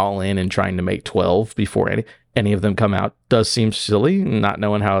going all in and trying to make 12 before any of them come out does seem silly, not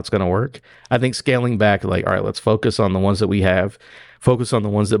knowing how it's going to work. I think scaling back, like, all right, let's focus on the ones that we have, focus on the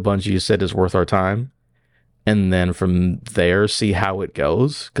ones that Bungie has said is worth our time, and then from there, see how it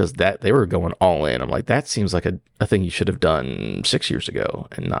goes, because that they were going all in. I'm like, that seems like a thing you should have done 6 years ago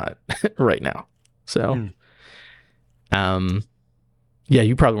and not right now. So, yeah,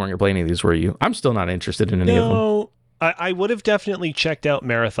 you probably weren't going to play any of these, were you? I'm still not interested in any of them. No, I would have definitely checked out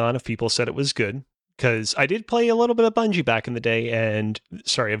Marathon if people said it was good, because I did play a little bit of Bungie back in the day,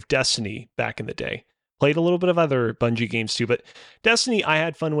 of Destiny back in the day. Played a little bit of other Bungie games too, but Destiny I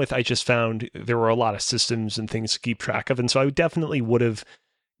had fun with. I just found there were a lot of systems and things to keep track of, and so I definitely would have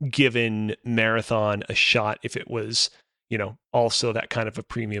given Marathon a shot if it was, also that kind of a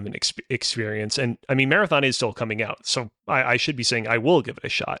premium and experience. And I mean, Marathon is still coming out, so I should be saying I will give it a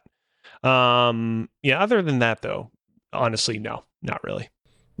shot. Other than that, though, honestly, no, not really.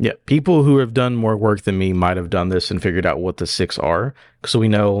 Yeah, people who have done more work than me might have done this and figured out what the 6 are. So we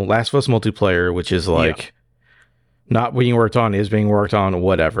know Last of Us multiplayer, which is like not being worked on, is being worked on,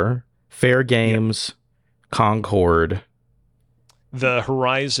 whatever. Fair Games, Concord. The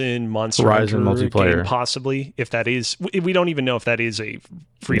Horizon Monster Hunter multiplayer game, possibly, if that is. We don't even know if that is a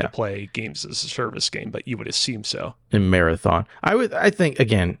free-to-play games as a service game, but you would assume so. In Marathon. I think,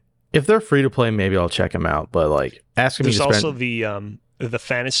 again, if they're free-to-play, maybe I'll check them out. But like asking me to spend... There's also the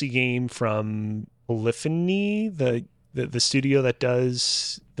fantasy game from Polyphony, the studio that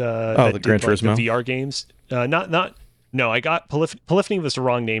does the Gran Turismo the VR games. I got Polyphony was the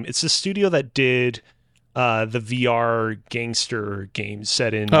wrong name. It's the studio that did the VR gangster games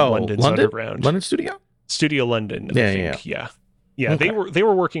set in London's underground. London Studio London. I think. Yeah. Okay. They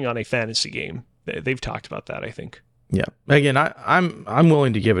were working on a fantasy game. They've talked about that, I think. Yeah. Again, I'm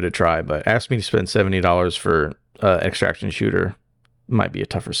willing to give it a try, but ask me to spend $70 for extraction shooter. Might be a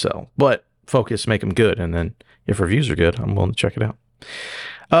tougher sell, but focus, make them good, and then if reviews are good, I'm willing to check it out.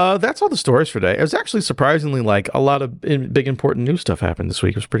 That's all the stories for today. It was actually surprisingly like a lot of big important news stuff happened this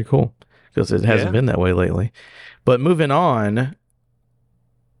week. It was pretty cool because it hasn't been that way lately. But moving on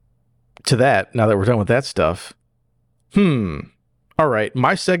to that, now that we're done with that stuff, all right,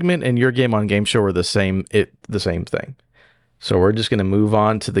 my segment and your game on Game Show are the same thing. So we're just going to move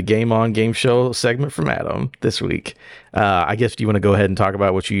on to the Game On Game Show segment from Adam this week. I guess, do you want to go ahead and talk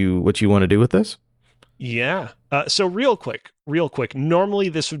about what you want to do with this? Yeah. So real quick. Normally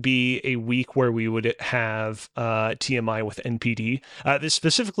this would be a week where we would have TMI with NPD. This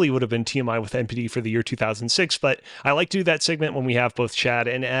specifically would have been TMI with NPD for the year 2006, but I like to do that segment when we have both Chad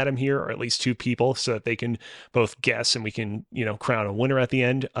and Adam here, or at least two people, so that they can both guess and we can, crown a winner at the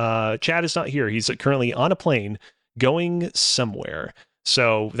end. Chad is not here. He's currently on a plane going somewhere.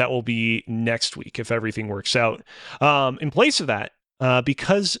 So that will be next week if everything works out. In place of that,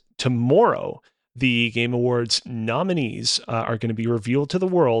 because tomorrow the Game Awards nominees are going to be revealed to the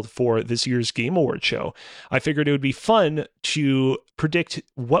world for this year's Game Awards show, I figured it would be fun to predict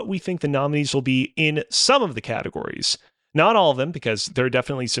what we think the nominees will be in some of the categories. Not all of them, because there are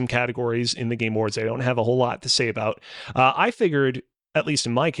definitely some categories in the Game Awards I don't have a whole lot to say about. I figured, at least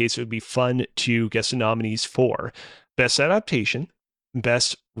in my case, it would be fun to guess the nominees for Best Adaptation,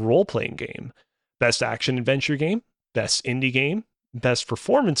 Best Role-Playing Game, Best Action Adventure Game, Best Indie Game, Best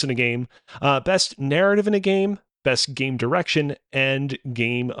Performance in a Game, Best Narrative in a Game, Best Game Direction, and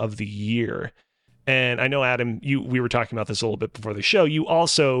Game of the Year. And I know, Adam, we were talking about this a little bit before the show. You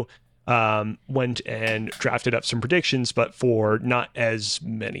also went and drafted up some predictions, but for not as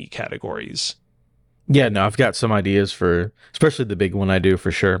many categories. Yeah, no, I've got some ideas for, especially the big one I do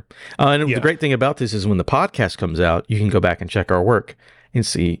for sure. And the great thing about this is when the podcast comes out, you can go back and check our work and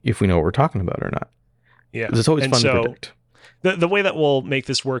see if we know what we're talking about or not. Yeah. It's always fun to predict. The way that we'll make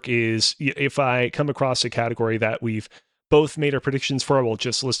this work is if I come across a category that we've both made our predictions for, we'll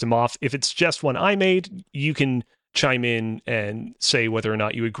just list them off. If it's just one I made, you can chime in and say whether or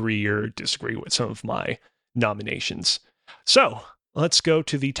not you agree or disagree with some of my nominations. So let's go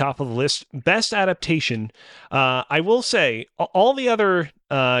to the top of the list. Best Adaptation. I will say all the other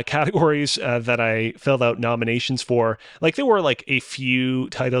categories that I filled out nominations for, like there were like a few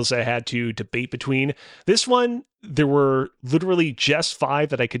titles I had to debate between. This one, there were literally just 5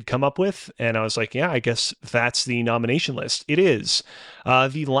 that I could come up with. And I was like, yeah, I guess that's the nomination list. It is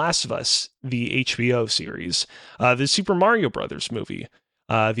The Last of Us, the HBO series, the Super Mario Brothers movie,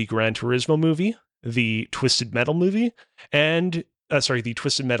 the Gran Turismo movie, the Twisted Metal movie, and the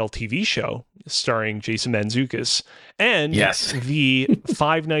Twisted Metal TV show starring Jason Mantzoukas, and the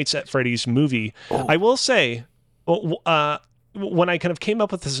Five Nights at Freddy's movie. Oh. I will say, when I kind of came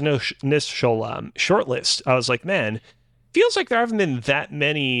up with this initial short list, I was like, man, feels like there haven't been that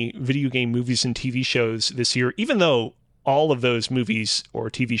many video game movies and TV shows this year, even though all of those movies or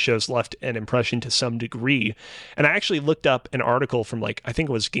TV shows left an impression to some degree. And I actually looked up an article from I think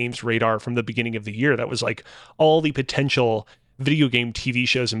it was Games Radar from the beginning of the year that was like all the potential video game TV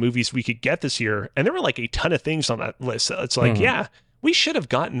shows and movies we could get this year. And there were like a ton of things on that list. It's like, yeah, we should have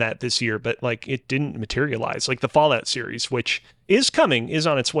gotten that this year, but like it didn't materialize. Like the Fallout series, which is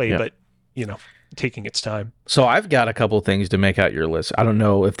on its way, but taking its time. So I've got a couple things to make out your list. I don't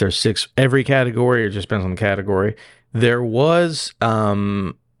know if there's 6 every category or just depends on the category. There was a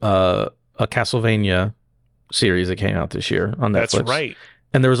Castlevania series that came out this year on Netflix. That's right.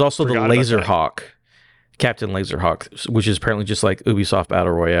 And there was also the Laserhawk, Captain Laserhawk, which is apparently just like Ubisoft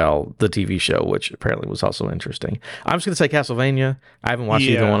Battle Royale, the TV show, which apparently was also interesting. I'm just going to say Castlevania. I haven't watched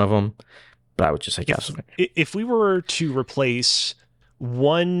either one of them, but I would just say Castlevania. If we were to replace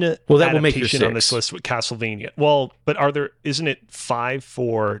one that will make your 6 on this list with Castlevania. Well, but isn't it 5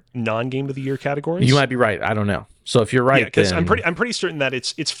 for non-game of the year categories? You might be right. I don't know. So if you're right, because I'm pretty certain that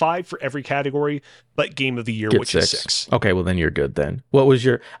it's 5 for every category, but game of the year, which is 6. Okay, well then you're good then. What was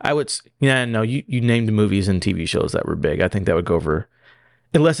your? You named movies and TV shows that were big. I think that would go over,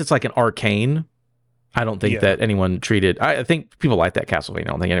 unless it's like an Arcane. I don't think that anyone treated. I think people like that Castlevania.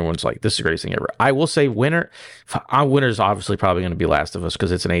 I don't think anyone's like, this is the greatest thing ever. I will say winner's obviously probably going to be Last of Us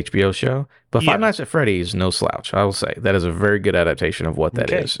because it's an HBO show. But Five Nights at Freddy's, no slouch. I will say that is a very good adaptation of what that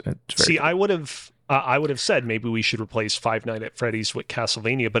is. See, I would have said maybe we should replace Five Nights at Freddy's with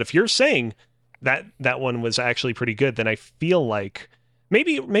Castlevania. But if you're saying that one was actually pretty good, then I feel like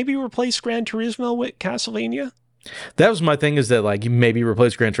maybe replace Gran Turismo with Castlevania. That was my thing, is that like you maybe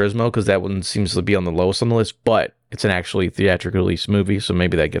replace Gran Turismo because that one seems to be on the lowest on the list, but it's an actually theatrical release movie, so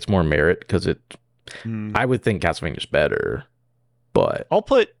maybe that gets more merit because I would think Castlevania's better, but I'll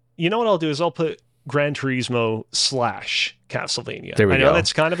put Gran Turismo / Castlevania. There we go. I know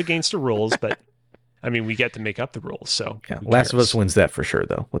that's kind of against the rules, but I mean, we get to make up the rules, so yeah. Last of Us wins that for sure,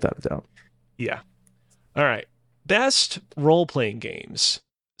 though, without a doubt. Yeah. All right. Best role-playing games.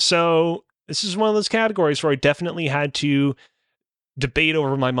 So this is one of those categories where I definitely had to debate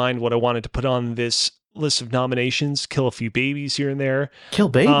over my mind what I wanted to put on this list of nominations, kill a few babies here and there. Kill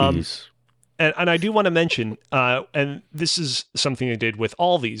babies? And I do want to mention, and this is something I did with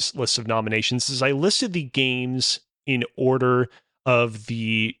all these lists of nominations, is I listed the games in order of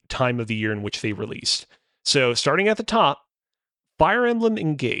the time of the year in which they released. So starting at the top, Fire Emblem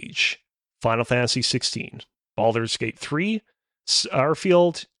Engage, Final Fantasy 16, Baldur's Gate 3,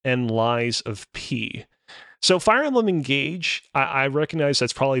 Starfield, and Lies of P. So Fire Emblem Engage, I recognize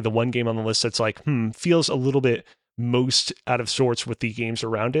that's probably the one game on the list that's like, feels a little bit most out of sorts with the games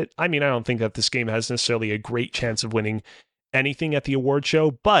around it. I mean, I don't think that this game has necessarily a great chance of winning anything at the award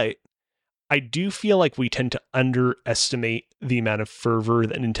show, but I do feel like we tend to underestimate the amount of fervor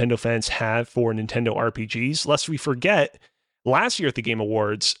that Nintendo fans have for Nintendo RPGs, lest we forget last year at the Game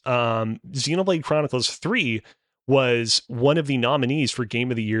Awards, Xenoblade Chronicles 3 was one of the nominees for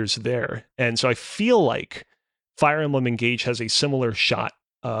Game of the Years there. And so I feel like Fire Emblem Engage has a similar shot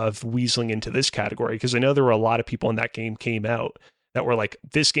of weaseling into this category, because I know there were a lot of people when that game came out that were like,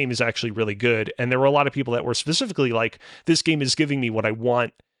 this game is actually really good. And there were a lot of people that were specifically like, this game is giving me what I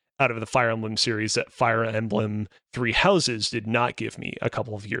want out of the Fire Emblem series that Fire Emblem Three Houses did not give me a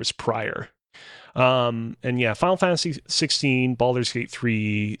couple of years prior. And yeah, Final Fantasy 16, Baldur's Gate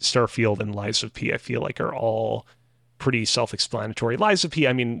 3, Starfield, and Lies of P, I feel like are all pretty self-explanatory. Lies of P,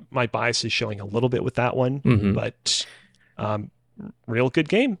 I mean, my bias is showing a little bit with that one, but real good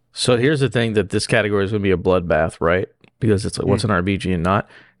game. So here's the thing, that this category is going to be a bloodbath, right? Because it's like, what's an RPG and not?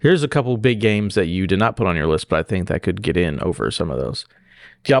 Here's a couple big games that you did not put on your list, but I think that could get in over some of those.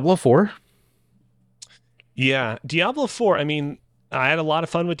 Diablo 4. Yeah, Diablo 4, I mean, I had a lot of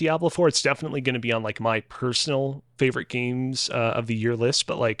fun with Diablo 4. It's definitely going to be on like my personal favorite games of the year list,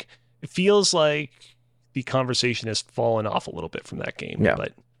 but like it feels like the conversation has fallen off a little bit from that game. Yeah.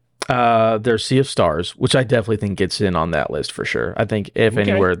 But there's Sea of Stars, which I definitely think gets in on that list for sure. I think if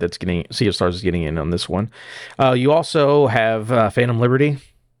anywhere that's getting, Sea of Stars is getting in on this one. You also have Phantom Liberty,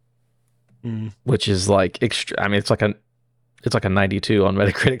 which is like I mean, it's like a 92 on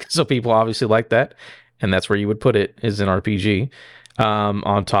Metacritic, so people obviously like that, and that's where you would put it, is an RPG.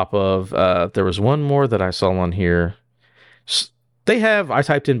 On top of, there was one more that I saw on here. I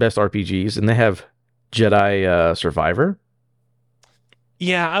typed in best RPGs, and they have Jedi Survivor.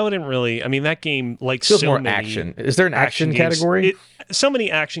 Yeah, I wouldn't really. I mean, that game, like, feels so more many action. Is there an action category? So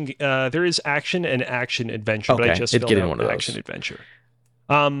many action. There is action and action adventure, but I just filled out one action adventure.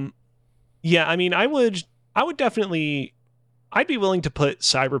 Yeah, I mean, I would definitely. I'd be willing to put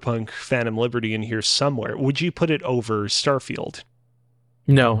Cyberpunk Phantom Liberty in here somewhere. Would you put it over Starfield?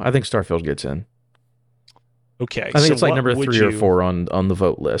 No, I think Starfield gets in. Okay. I think it's like number 3 or 4 on the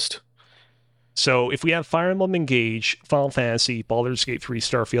vote list. So if we have Fire Emblem Engage, Final Fantasy, Baldur's Gate 3,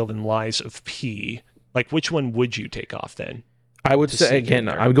 Starfield, and Lies of P, like which one would you take off then? I would say, again,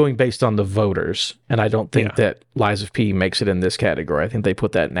 I'm going based on the voters, and I don't think that Lies of P makes it in this category. I think they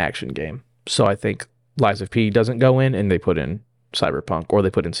put that in action game. So I think Lies of P doesn't go in, and they put in Cyberpunk, or they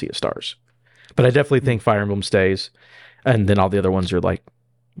put in Sea of Stars. But I definitely think Fire Emblem stays, and then all the other ones are like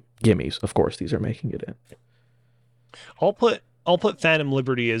gimmies. Of course, these are making it in. I'll put Phantom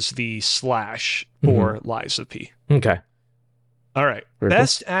Liberty as the slash for Lies of P. Okay. All right.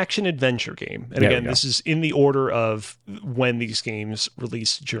 Best action adventure game. And again, this is in the order of when these games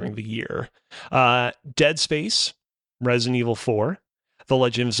released during the year. Dead Space, Resident Evil 4, The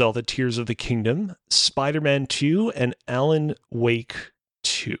Legend of Zelda Tears of the Kingdom, Spider-Man 2, and Alan Wake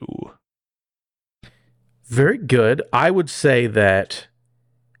 2. Very good. I would say that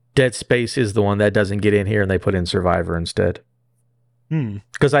Dead Space is the one that doesn't get in here, and they put in Survivor instead.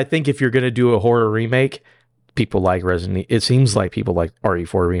 Because I think if you're going to do a horror remake, people like Resident Evil. It seems like people like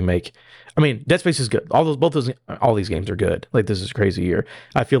RE4 remake. I mean, Dead Space is good. All these games are good. Like, this is a crazy year.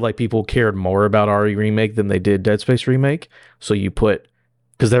 I feel like people cared more about RE remake than they did Dead Space remake. So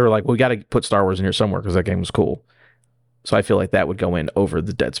because they were like, well, we got to put Star Wars in here somewhere because that game was cool. So I feel like that would go in over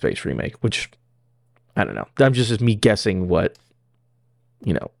the Dead Space remake, which I don't know. I'm just me guessing what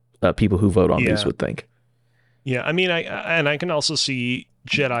people who vote on these would think. Yeah, I mean, I can also see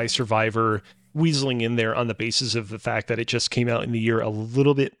Jedi Survivor weaseling in there on the basis of the fact that it just came out in the year a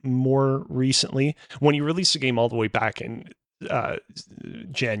little bit more recently. When you release a game all the way back in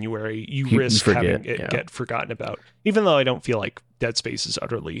January, you risk having it get forgotten about, even though I don't feel like Dead Space is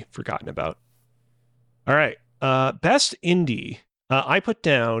utterly forgotten about. All right. Best indie. I put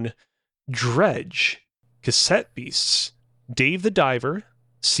down Dredge, Cassette Beasts, Dave the Diver,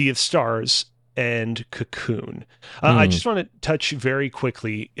 Sea of Stars, and Cocoon. I just want to touch very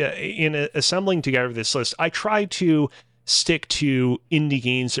quickly in assembling together this list. I tried to stick to indie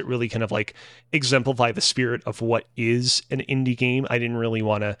games that really kind of like exemplify the spirit of what is an indie game. I didn't really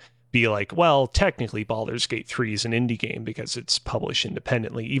want to be like, well, technically Baldur's Gate 3 is an indie game because it's published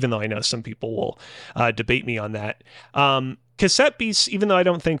independently, even though I know some people will debate me on that. Cassette Beasts, even though I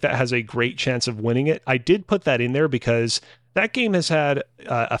don't think that has a great chance of winning it, I did put that in there because that game has had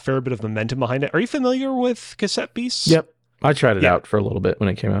a fair bit of momentum behind it. Are you familiar with Cassette Beasts? Yep. I tried it out for a little bit when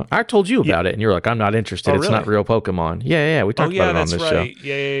it came out. I told you about it, and you're like, I'm not interested. Oh, It's really? not real Pokemon. Yeah. We talked about it on this show.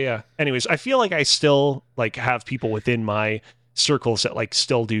 Yeah. Anyways, I feel like I still like have people within my circles that like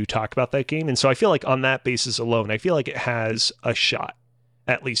still do talk about that game. And so I feel like on that basis alone, I feel like it has a shot,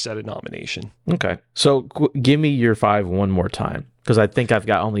 at least at a nomination. Okay. So give me your 5 one more time, because I think I've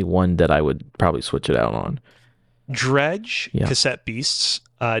got only one that I would probably switch it out on. Dredge, Cassette Beasts,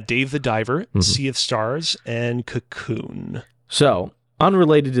 Dave the Diver, Sea of Stars, and Cocoon. So,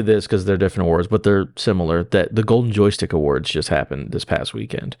 unrelated to this, because they're different awards, but they're similar, that the Golden Joystick Awards just happened this past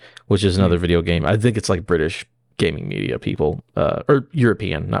weekend, which is another video game. I think it's like British gaming media people, or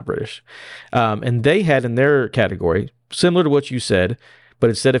European, not British. And they had in their category, similar to what you said, but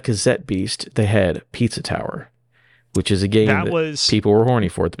instead of Cassette Beast, they had Pizza Tower, which is a game that people were horny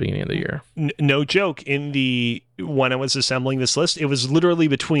for at the beginning of the year. No joke. When I was assembling this list, it was literally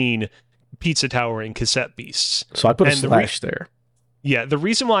between Pizza Tower and Cassette Beasts. So I put a slash there. Yeah, the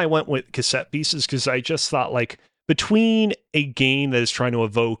reason why I went with Cassette Beasts is because I just thought, like, between a game that is trying to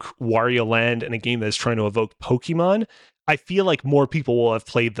evoke Wario Land and a game that is trying to evoke Pokemon, I feel like more people will have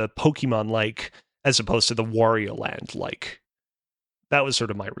played the Pokemon-like as opposed to the Wario Land-like. That was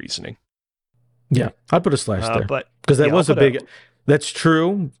sort of my reasoning. Yeah, I put a slash there. Because that was a big... That's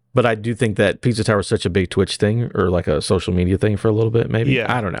true, but I do think that Pizza Tower is such a big Twitch thing, or like a social media thing for a little bit, maybe.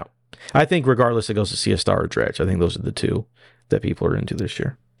 Yeah. I don't know. I think regardless, it goes to Sea of Star or Dredge. I think those are the two that people are into this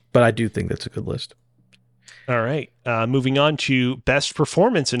year. But I do think that's a good list. All right. Moving on to Best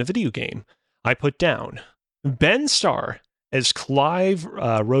Performance in a Video Game. I put down Ben Starr as Clive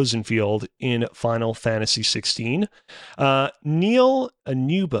Rosenfield in Final Fantasy XVI. Neil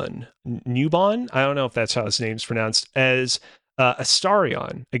Newbon, I don't know if that's how his name's pronounced, as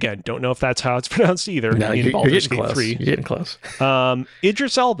Astarion. Again, don't know if that's how it's pronounced either. No, you're getting close. You're getting close.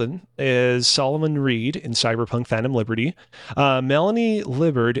 Idris Elba as Solomon Reed in Cyberpunk Phantom Liberty. Melanie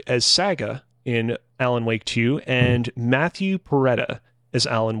Libbard as Saga in Alan Wake 2. And Matthew Peretta as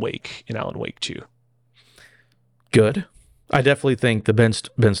Alan Wake in Alan Wake 2. Good. I definitely think the Ben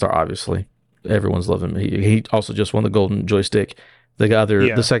Starr, obviously. Everyone's loving him. He also just won the Golden Joystick.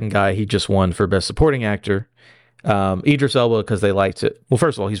 The second guy, he just won for Best Supporting Actor. Idris Elba, because they like to... Well,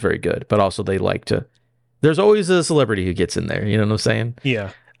 first of all, he's very good, but also they like to... There's always a celebrity who gets in there, you know what I'm saying?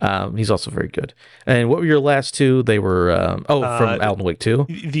 Yeah. He's also very good. And what were your last two? They were... from Alan Wake 2?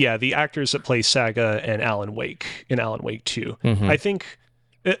 Yeah, the actors that play Saga and Alan Wake in Alan Wake 2. I think...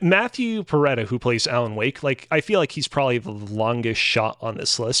 Matthew Peretta, who plays Alan Wake, like, I feel like he's probably the longest shot on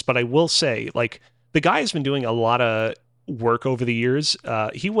this list, but I will say, like, the guy has been doing a lot of work over the years.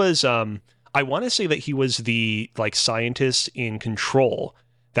 He was, I want to say that he was the, like, scientist in Control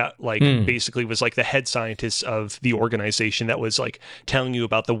that, like, basically was, like, the head scientist of the organization that was, like, telling you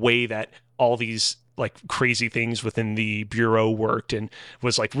about the way that all these, like, crazy things within the bureau worked, and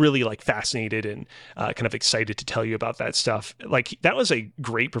was like really like fascinated and kind of excited to tell you about that stuff. Like, that was a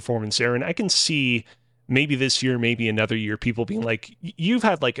great performance there, and I can see maybe this year, maybe another year, people being like, you've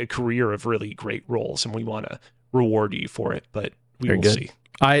had like a career of really great roles and we want to reward you for it, but will see.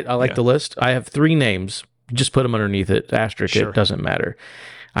 I like the list. I have 3 names. Just put them underneath it. Asterisk, It doesn't matter.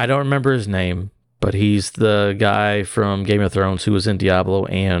 I don't remember his name, but he's the guy from Game of Thrones who was in Diablo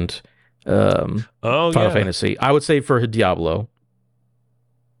and Final Fantasy. I would say for Diablo,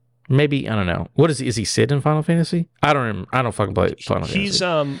 maybe, I don't know. What is he? Is he Sid in Final Fantasy? I don't fucking play Final Fantasy. He's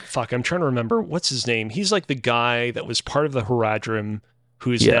I'm trying to remember what's his name. He's like the guy that was part of the Haradrim,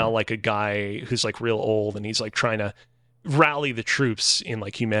 who's now like a guy who's like real old, and he's like trying to rally the troops in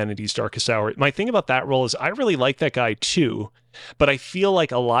like humanity's darkest hour. My thing about that role is I really like that guy too, but I feel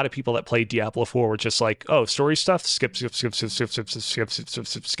like a lot of people that played Diablo 4 were just like, oh, story stuff, skip.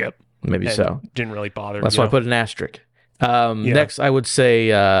 Maybe so. Didn't really bother. That's why I put an asterisk. Next, I would say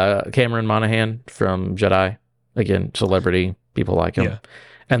Cameron Monaghan from Jedi. Again, celebrity. People like him. Yeah.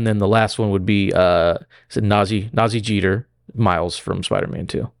 And then the last one would be Nazi Jeter, Miles from Spider-Man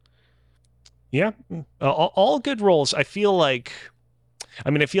 2. Yeah. All good roles. I feel like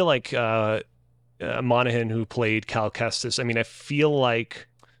Monaghan, who played Cal Kestis, I feel like...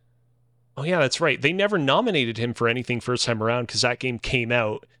 Oh, yeah, that's right. They never nominated him for anything first time around because that game came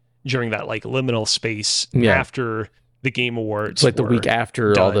out during that like liminal space after the Game Awards. It's like the week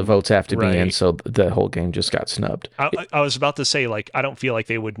after all the votes have to be in, so the whole game just got snubbed. I was about to say, like, I don't feel like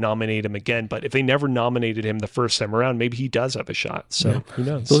they would nominate him again, but if they never nominated him the first time around, maybe he does have a shot. So who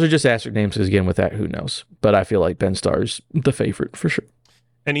knows? Those are just asterisk names, because again, with that, who knows? But I feel like Ben Starr's the favorite for sure.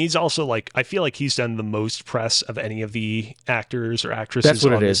 And he's also like, I feel like he's done the most press of any of the actors or actresses. That's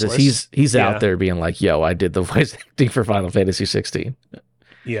what it is. He's out there being like, "Yo, I did the voice acting for Final Fantasy 16."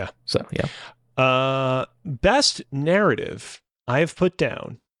 Yeah. So yeah. Best narrative I have put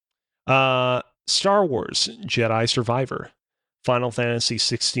down: Star Wars Jedi Survivor, Final Fantasy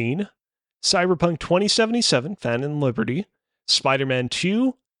 16, Cyberpunk 2077, Phantom Liberty, Spider-Man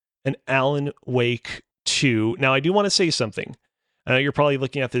 2, and Alan Wake 2. Now, I do want to say something. I know you're probably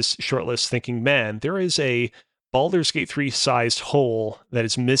looking at this shortlist thinking, man, there is a Baldur's Gate 3 sized hole that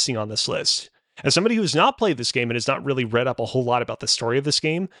is missing on this list. As somebody who has not played this game and has not really read up a whole lot about the story of this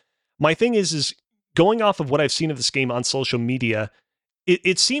game, my thing is going off of what I've seen of this game on social media,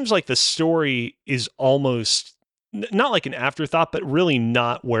 it seems like the story is almost not like an afterthought, but really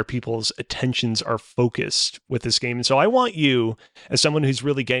not where people's attentions are focused with this game. And so I want you, as someone who's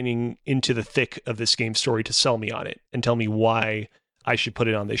really getting into the thick of this game story, to sell me on it and tell me why I should put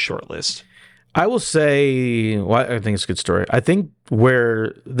it on this short list. I will say, well, I think it's a good story. I think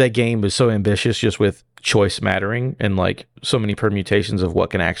where that game is so ambitious, just with choice mattering and like so many permutations of what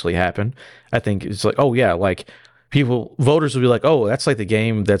can actually happen, I think it's like, oh yeah, like voters will be like, oh, that's like the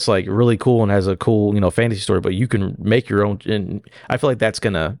game that's like really cool and has a cool, fantasy story, but you can make your own. And I feel like that's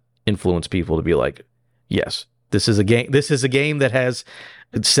going to influence people to be like, yes, this is a game. This is a game that has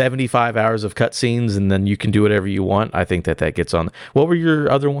 75 hours of cutscenes, and then you can do whatever you want. I think that gets on. What were your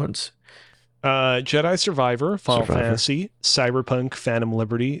other ones? Jedi Survivor, Final Fantasy, Cyberpunk, Phantom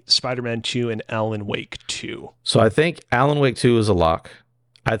Liberty, Spider-Man 2, and Alan Wake 2. So I think Alan Wake 2 is a lock.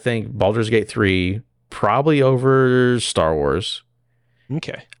 I think Baldur's Gate 3 probably over Star Wars.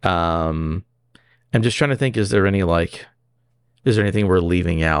 Okay. I'm just trying to think, is there anything we're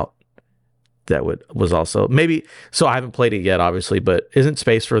leaving out that was also maybe, so I haven't played it yet, obviously, but isn't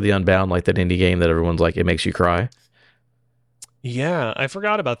Space for the Unbound like that indie game that everyone's like, it makes you cry? Yeah, I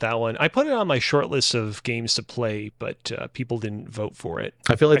forgot about that one. I put it on my short list of games to play, but people didn't vote for it.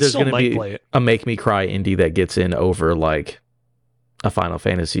 I feel like there's going to be a make me cry indie that gets in over like a Final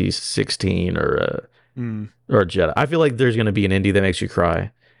Fantasy 16 or a Jedi. I feel like there's going to be an indie that makes you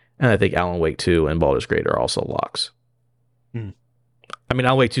cry, and I think Alan Wake 2 and Baldur's Gate are also locks. I mean,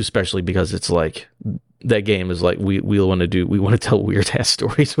 Alan Wake 2 especially because it's like that game is like we want to tell weird ass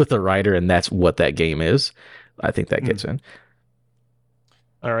stories with a writer, and that's what that game is. I think that gets in.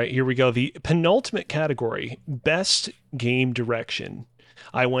 All right, here we go. The penultimate category, Best Game Direction.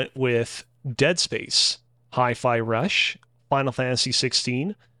 I went with Dead Space, Hi-Fi Rush, Final Fantasy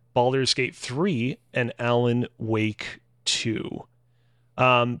 16, Baldur's Gate 3, and Alan Wake 2.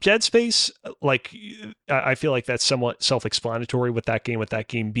 Dead Space, like, I feel like that's somewhat self-explanatory with that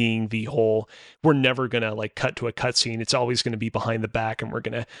game being the whole, we're never going to like cut to a cutscene. It's always going to be behind the back, and we're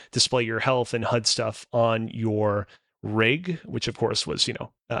going to display your health and HUD stuff on your rig, which of course was,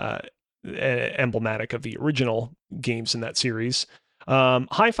 emblematic of the original games in that series.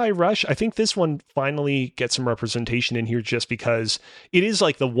 Hi-Fi Rush, I think this one finally gets some representation in here just because it is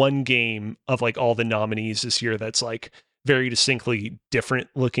like the one game of like all the nominees this year that's like very distinctly different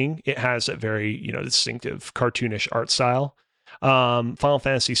looking. It has a very, distinctive cartoonish art style. Final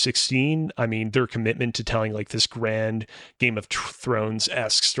Fantasy 16, I mean, their commitment to telling like this grand Game of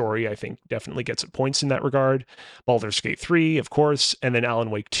Thrones-esque story, I think definitely gets at points in that regard. Baldur's Gate 3, of course, and then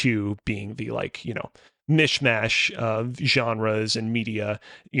Alan Wake 2 being the like, mishmash of genres and media,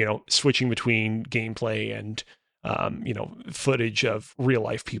 switching between gameplay and, footage of real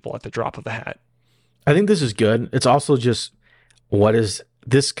life people at the drop of a hat. I think this is good. It's also just, what is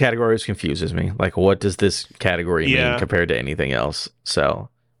this category confuses me. Like, what does this category mean compared to anything else? So,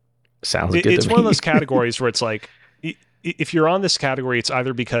 sounds good to me. It's one of those categories where it's like, if you're on this category, it's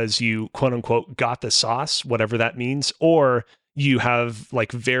either because you quote unquote got the sauce, whatever that means, or you have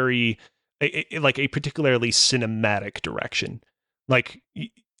like a particularly cinematic direction. Like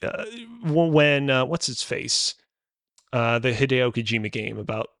when what's its face? The Hideo Kojima game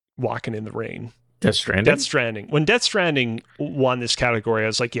about walking in the rain. Death Stranding. When Death Stranding won this category, I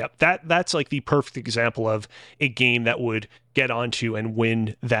was like, yeah, that's like the perfect example of a game that would get onto and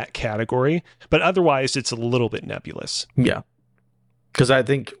win that category. But otherwise, it's a little bit nebulous. Yeah. Because I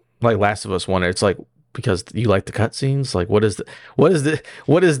think like Last of Us won it. It's like, because you like the cutscenes? Like, what is the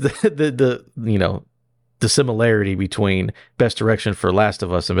the similarity between best direction for Last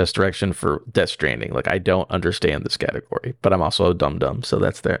of Us and best direction for Death Stranding? Like, I don't understand this category, but I'm also a dum-dum, so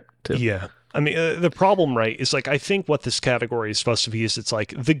that's there too. Yeah. I mean, the problem, right, is like I think what this category is supposed to be is it's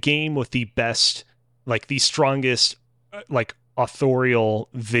like the game with the best, like the strongest, like authorial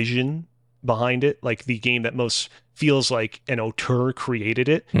vision behind it, like the game that most feels like an auteur created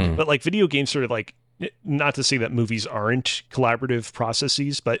it. But like video games sort of like, not to say that movies aren't collaborative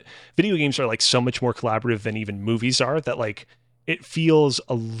processes, but video games are like so much more collaborative than even movies are that like it feels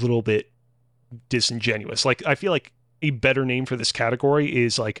a little bit disingenuous. Like I feel like a better name for this category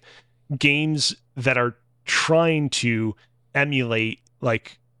is like games that are trying to emulate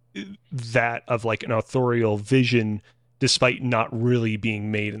like that of like an authorial vision despite not really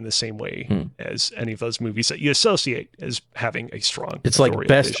being made in the same way as any of those movies that you associate as having a strong it's like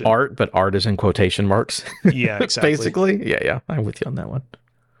best vision. art, but art is in quotation marks. Yeah, exactly. Basically. Yeah, I'm with you on that one.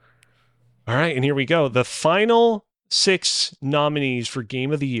 All right, and here we go. The final 6 nominees for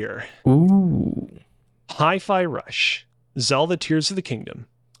Game of the Year. Ooh. Hi-Fi Rush, Zelda Tears of the Kingdom,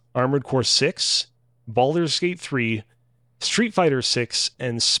 Armored Core 6, Baldur's Gate 3, Street Fighter 6,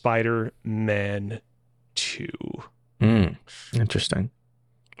 and Spider-Man 2. Interesting.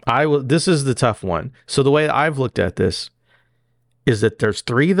 This is the tough one. So the way I've looked at this is that there's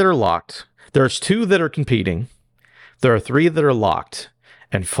 3 that are locked. There's 2 that are competing. There are 3 that are locked.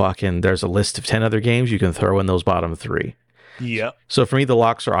 And fucking there's a list of 10 other games you can throw in those bottom 3. Yep. So for me, the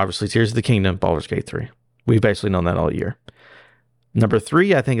locks are obviously Tears of the Kingdom, Baldur's Gate 3. We've basically known that all year. Number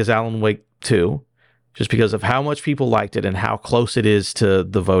 3, I think, is Alan Wake 2, just because of how much people liked it and how close it is to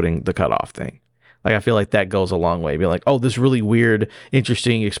the voting, the cutoff thing. Like, I feel like that goes a long way. Be like, oh, this really weird,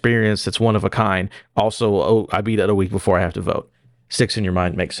 interesting experience that's one of a kind. Also, oh, I beat it a week before I have to vote. Sticks in your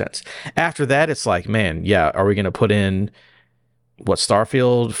mind, makes sense. After that, it's like, man, yeah, are we going to put in,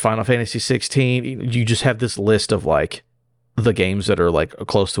 Starfield, Final Fantasy 16? You just have this list of, like, the games that are, like,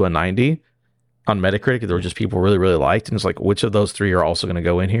 close to a 90 on Metacritic. There were just people really, really liked. And it's like, which of those 3 are also going to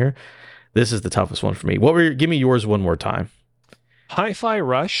go in here? This is the toughest one for me. Give me yours one more time. Hi-Fi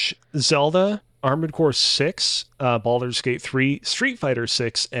Rush, Zelda, Armored Core 6, Baldur's Gate 3, Street Fighter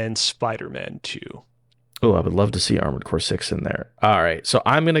 6, and Spider-Man 2. Oh, I would love to see Armored Core 6 in there. All right, so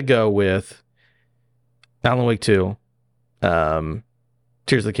I'm going to go with Alan Wake 2, Tears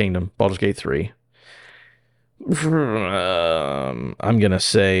of the Kingdom, Baldur's Gate 3. I'm going to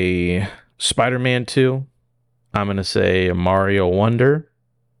say Spider-Man 2. I'm going to say Mario Wonder.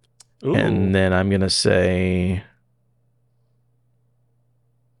 Ooh. And then I'm going to say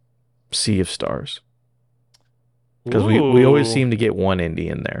Sea of Stars. Because we always seem to get one indie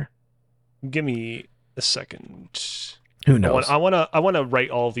in there. Give me a second. Who knows? I want to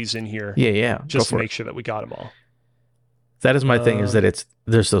write all of these in here. Yeah. Just to make sure that we got them all. That is my thing, is that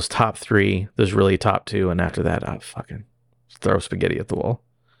there's those top 3, there's really top 2, and after that, I fucking throw spaghetti at the wall.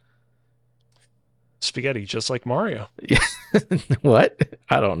 Spaghetti, just like Mario. What?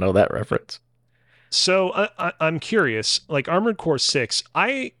 I don't know that reference. So I'm curious, like Armored Core 6,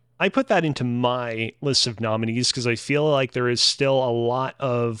 I put that into my list of nominees because I feel like there is still a lot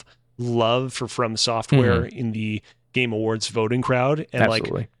of love for From Software in the Game Awards voting crowd. And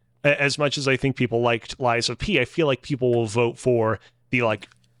Absolutely. Like, as much as I think people liked Lies of P, I feel like people will vote for the like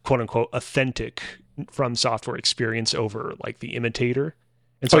quote unquote authentic From Software experience over like the imitator.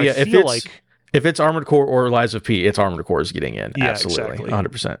 And so I feel like if it's Armored Core or Lies of P, it's Armored Core is getting in. Yeah, absolutely. Exactly.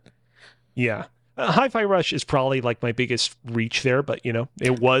 100%. Yeah. Hi-Fi Rush is probably like my biggest reach there, but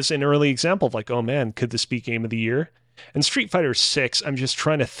it was an early example of like, oh man, could this be Game of the Year? And Street Fighter 6, I'm just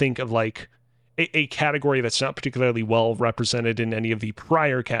trying to think of like a category that's not particularly well represented in any of the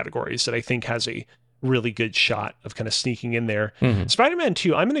prior categories that I think has a really good shot of kind of sneaking in there. Spider-Man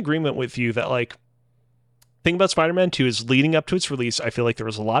 2, I'm in agreement with you that like, thing about Spider-Man 2 is leading up to its release, I feel like there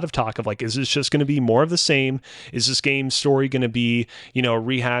was a lot of talk of like, is this just going to be more of the same? Is this game's story going to be, a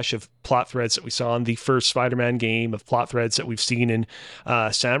rehash of plot threads that we saw in the first Spider-Man game, of plot threads that we've seen in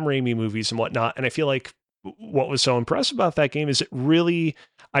Sam Raimi movies and whatnot? And I feel like what was so impressive about that game is it really,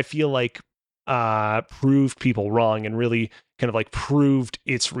 I feel like, proved people wrong and really kind of like proved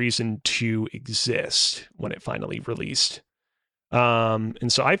its reason to exist when it finally released.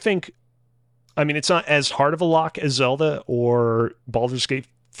 And so I think, it's not as hard of a lock as Zelda or Baldur's Gate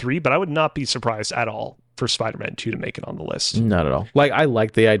 3, but I would not be surprised at all for Spider-Man 2 to make it on the list. Not at all. Like, I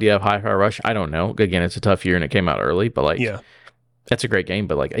like the idea of Hi-Fi Rush. I don't know. Again, it's a tough year and it came out early, but like, yeah, that's a great game.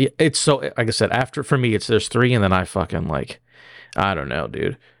 But like, it's so, like I said, for me, there's 3 and then I fucking like, I don't know,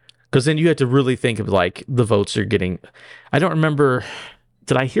 dude. Because then you have to really think of like the votes you're getting. I don't remember.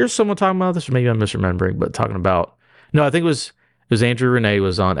 Did I hear someone talking about this? Or maybe I'm misremembering, but talking about, no, I think it was Andrew Renee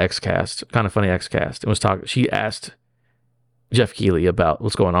was on XCast, Kind of Funny XCast, and was talking. She asked Jeff Keighley about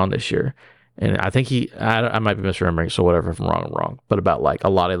what's going on this year, And I think I might be misremembering, so whatever, if I'm wrong, I'm wrong. But about like a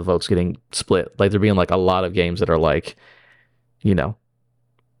lot of the votes getting split, like there being like a lot of games that are like, you know,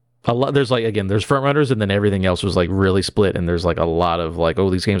 a lot. There's like again, there's front runners, and then everything else was like really split. And there's like a lot of like, oh,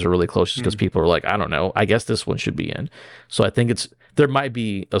 these games are really close just because people are like, I don't know, I guess this one should be in. So I think there might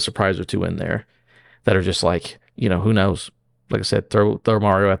be a surprise or two in there that are just like, you know, who knows? Like I said, throw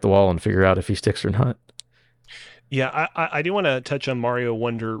Mario at the wall and figure out if he sticks or not. Yeah, I do want to touch on Mario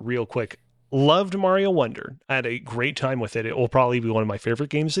Wonder real quick. Loved Mario Wonder. I had a great time with it. It will probably be one of my favorite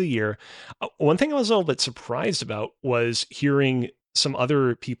games of the year. One thing I was a little bit surprised about was hearing some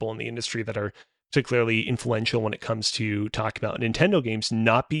other people in the industry that are particularly influential when it comes to talking about Nintendo games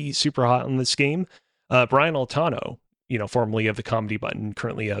not be super hot on this game. Brian Altano, formerly of the Comedy Button,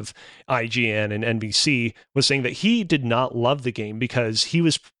 currently of IGN and NBC, was saying that he did not love the game because he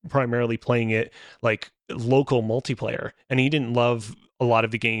was primarily playing it like local multiplayer, and he didn't love a lot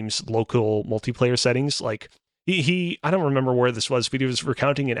of the game's local multiplayer settings. Like he I don't remember where this was, but he was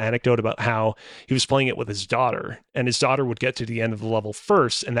recounting an anecdote about how he was playing it with his daughter, and his daughter would get to the end of the level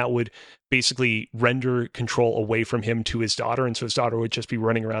first, and that would basically render control away from him to his daughter, and so his daughter would just be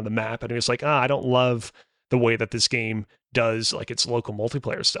running around the map, and he was like, I don't love the way that this game does like its local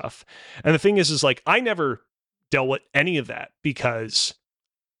multiplayer stuff. And the thing is like I never dealt with any of that because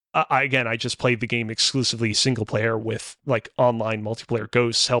I just played the game exclusively single player with like online multiplayer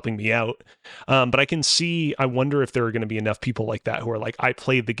ghosts helping me out. But I wonder if there are going to be enough people like that who are like, I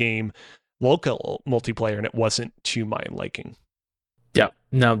played the game local multiplayer and it wasn't to my liking. Yeah,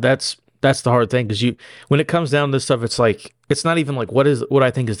 no, that's the hard thing because when it comes down to this stuff, it's like it's not even like what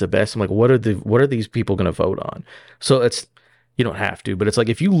I think is the best. I'm like, what are these people going to vote on? So you don't have to, but it's like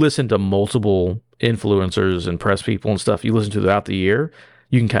if you listen to multiple influencers and press people and stuff, you listen to throughout the year,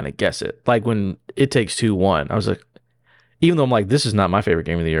 you can kind of guess it. Like when It Takes Two won, I was like, even though I'm like, this is not my favorite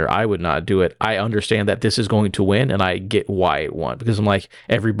game of the year, I would not do it. I understand that this is going to win, and I get why it won because I'm like,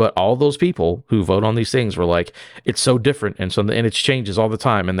 all those people who vote on these things were like, it's so different, and it changes all the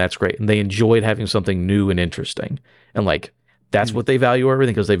time, and that's great. And they enjoyed having something new and interesting, and like that's what they value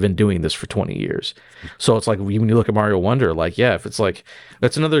everything because they've been doing this for 20 years. So it's like when you look at Mario Wonder, like if it's like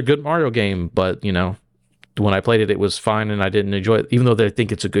that's another good Mario game, but when I played it, it was fine, and I didn't enjoy it. Even though they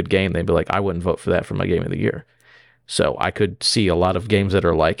think it's a good game, they'd be like, I wouldn't vote for that for my game of the year. So I could see a lot of games that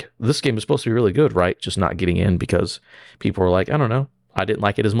are like, this game is supposed to be really good, right? Just not getting in because people are like, I don't know, I didn't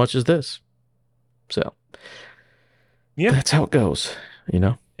like it as much as this. So yeah, that's how it goes,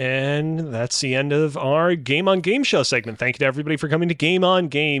 And that's the end of our Game on Game Show segment. Thank you to everybody for coming to Game on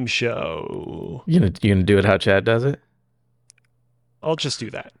Game Show. You gonna do it how Chad does it? I'll just do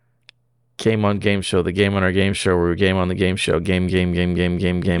that. Game on Game Show, the game on our game show, where we game on the game show, game. He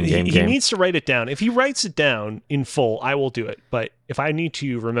needs to write it down. If he writes it down in full, I will do it. But if I need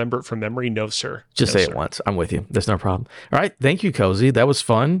to remember it from memory, no, sir. Just say it once. I'm with you. That's no problem. All right. Thank you, Cozy. That was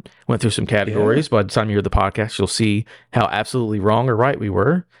fun. Went through some categories. By the time you hear the podcast, you'll see how absolutely wrong or right we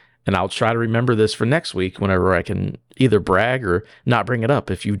were. And I'll try to remember this for next week whenever I can either brag or not bring it up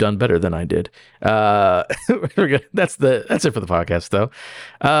if you've done better than I did. That's it for the podcast, though.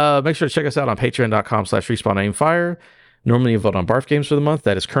 Make sure to check us out on patreon.com/respawnaimfire. Normally you vote on Barf Games for the month.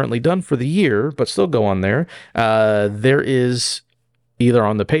 That is currently done for the year, but still go on there. There is either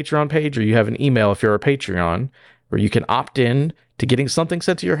on the Patreon page or you have an email if you're a Patreon where you can opt in to getting something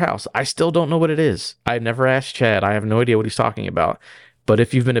sent to your house. I still don't know what it is. I've never asked Chad. I have no idea what he's talking about. But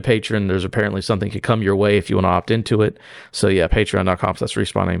if you've been a patron, there's apparently something could come your way if you want to opt into it. So yeah,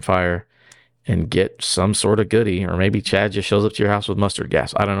 patreon.com/respawnaimfire and get some sort of goodie. Or maybe Chad just shows up to your house with mustard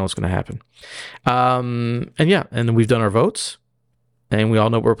gas. I don't know what's going to happen. And then we've done our votes. And we all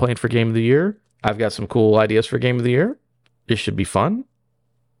know what we're playing for Game of the Year. I've got some cool ideas for Game of the Year. This should be fun.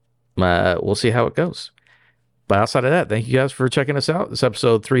 We'll see how it goes. But outside of that, thank you guys for checking us out. This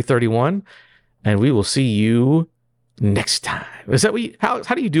episode 331. And we will see you next time. Is that how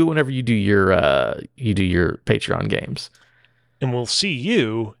do you do it whenever you do your Patreon games? And we'll see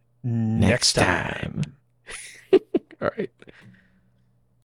you next time. All right.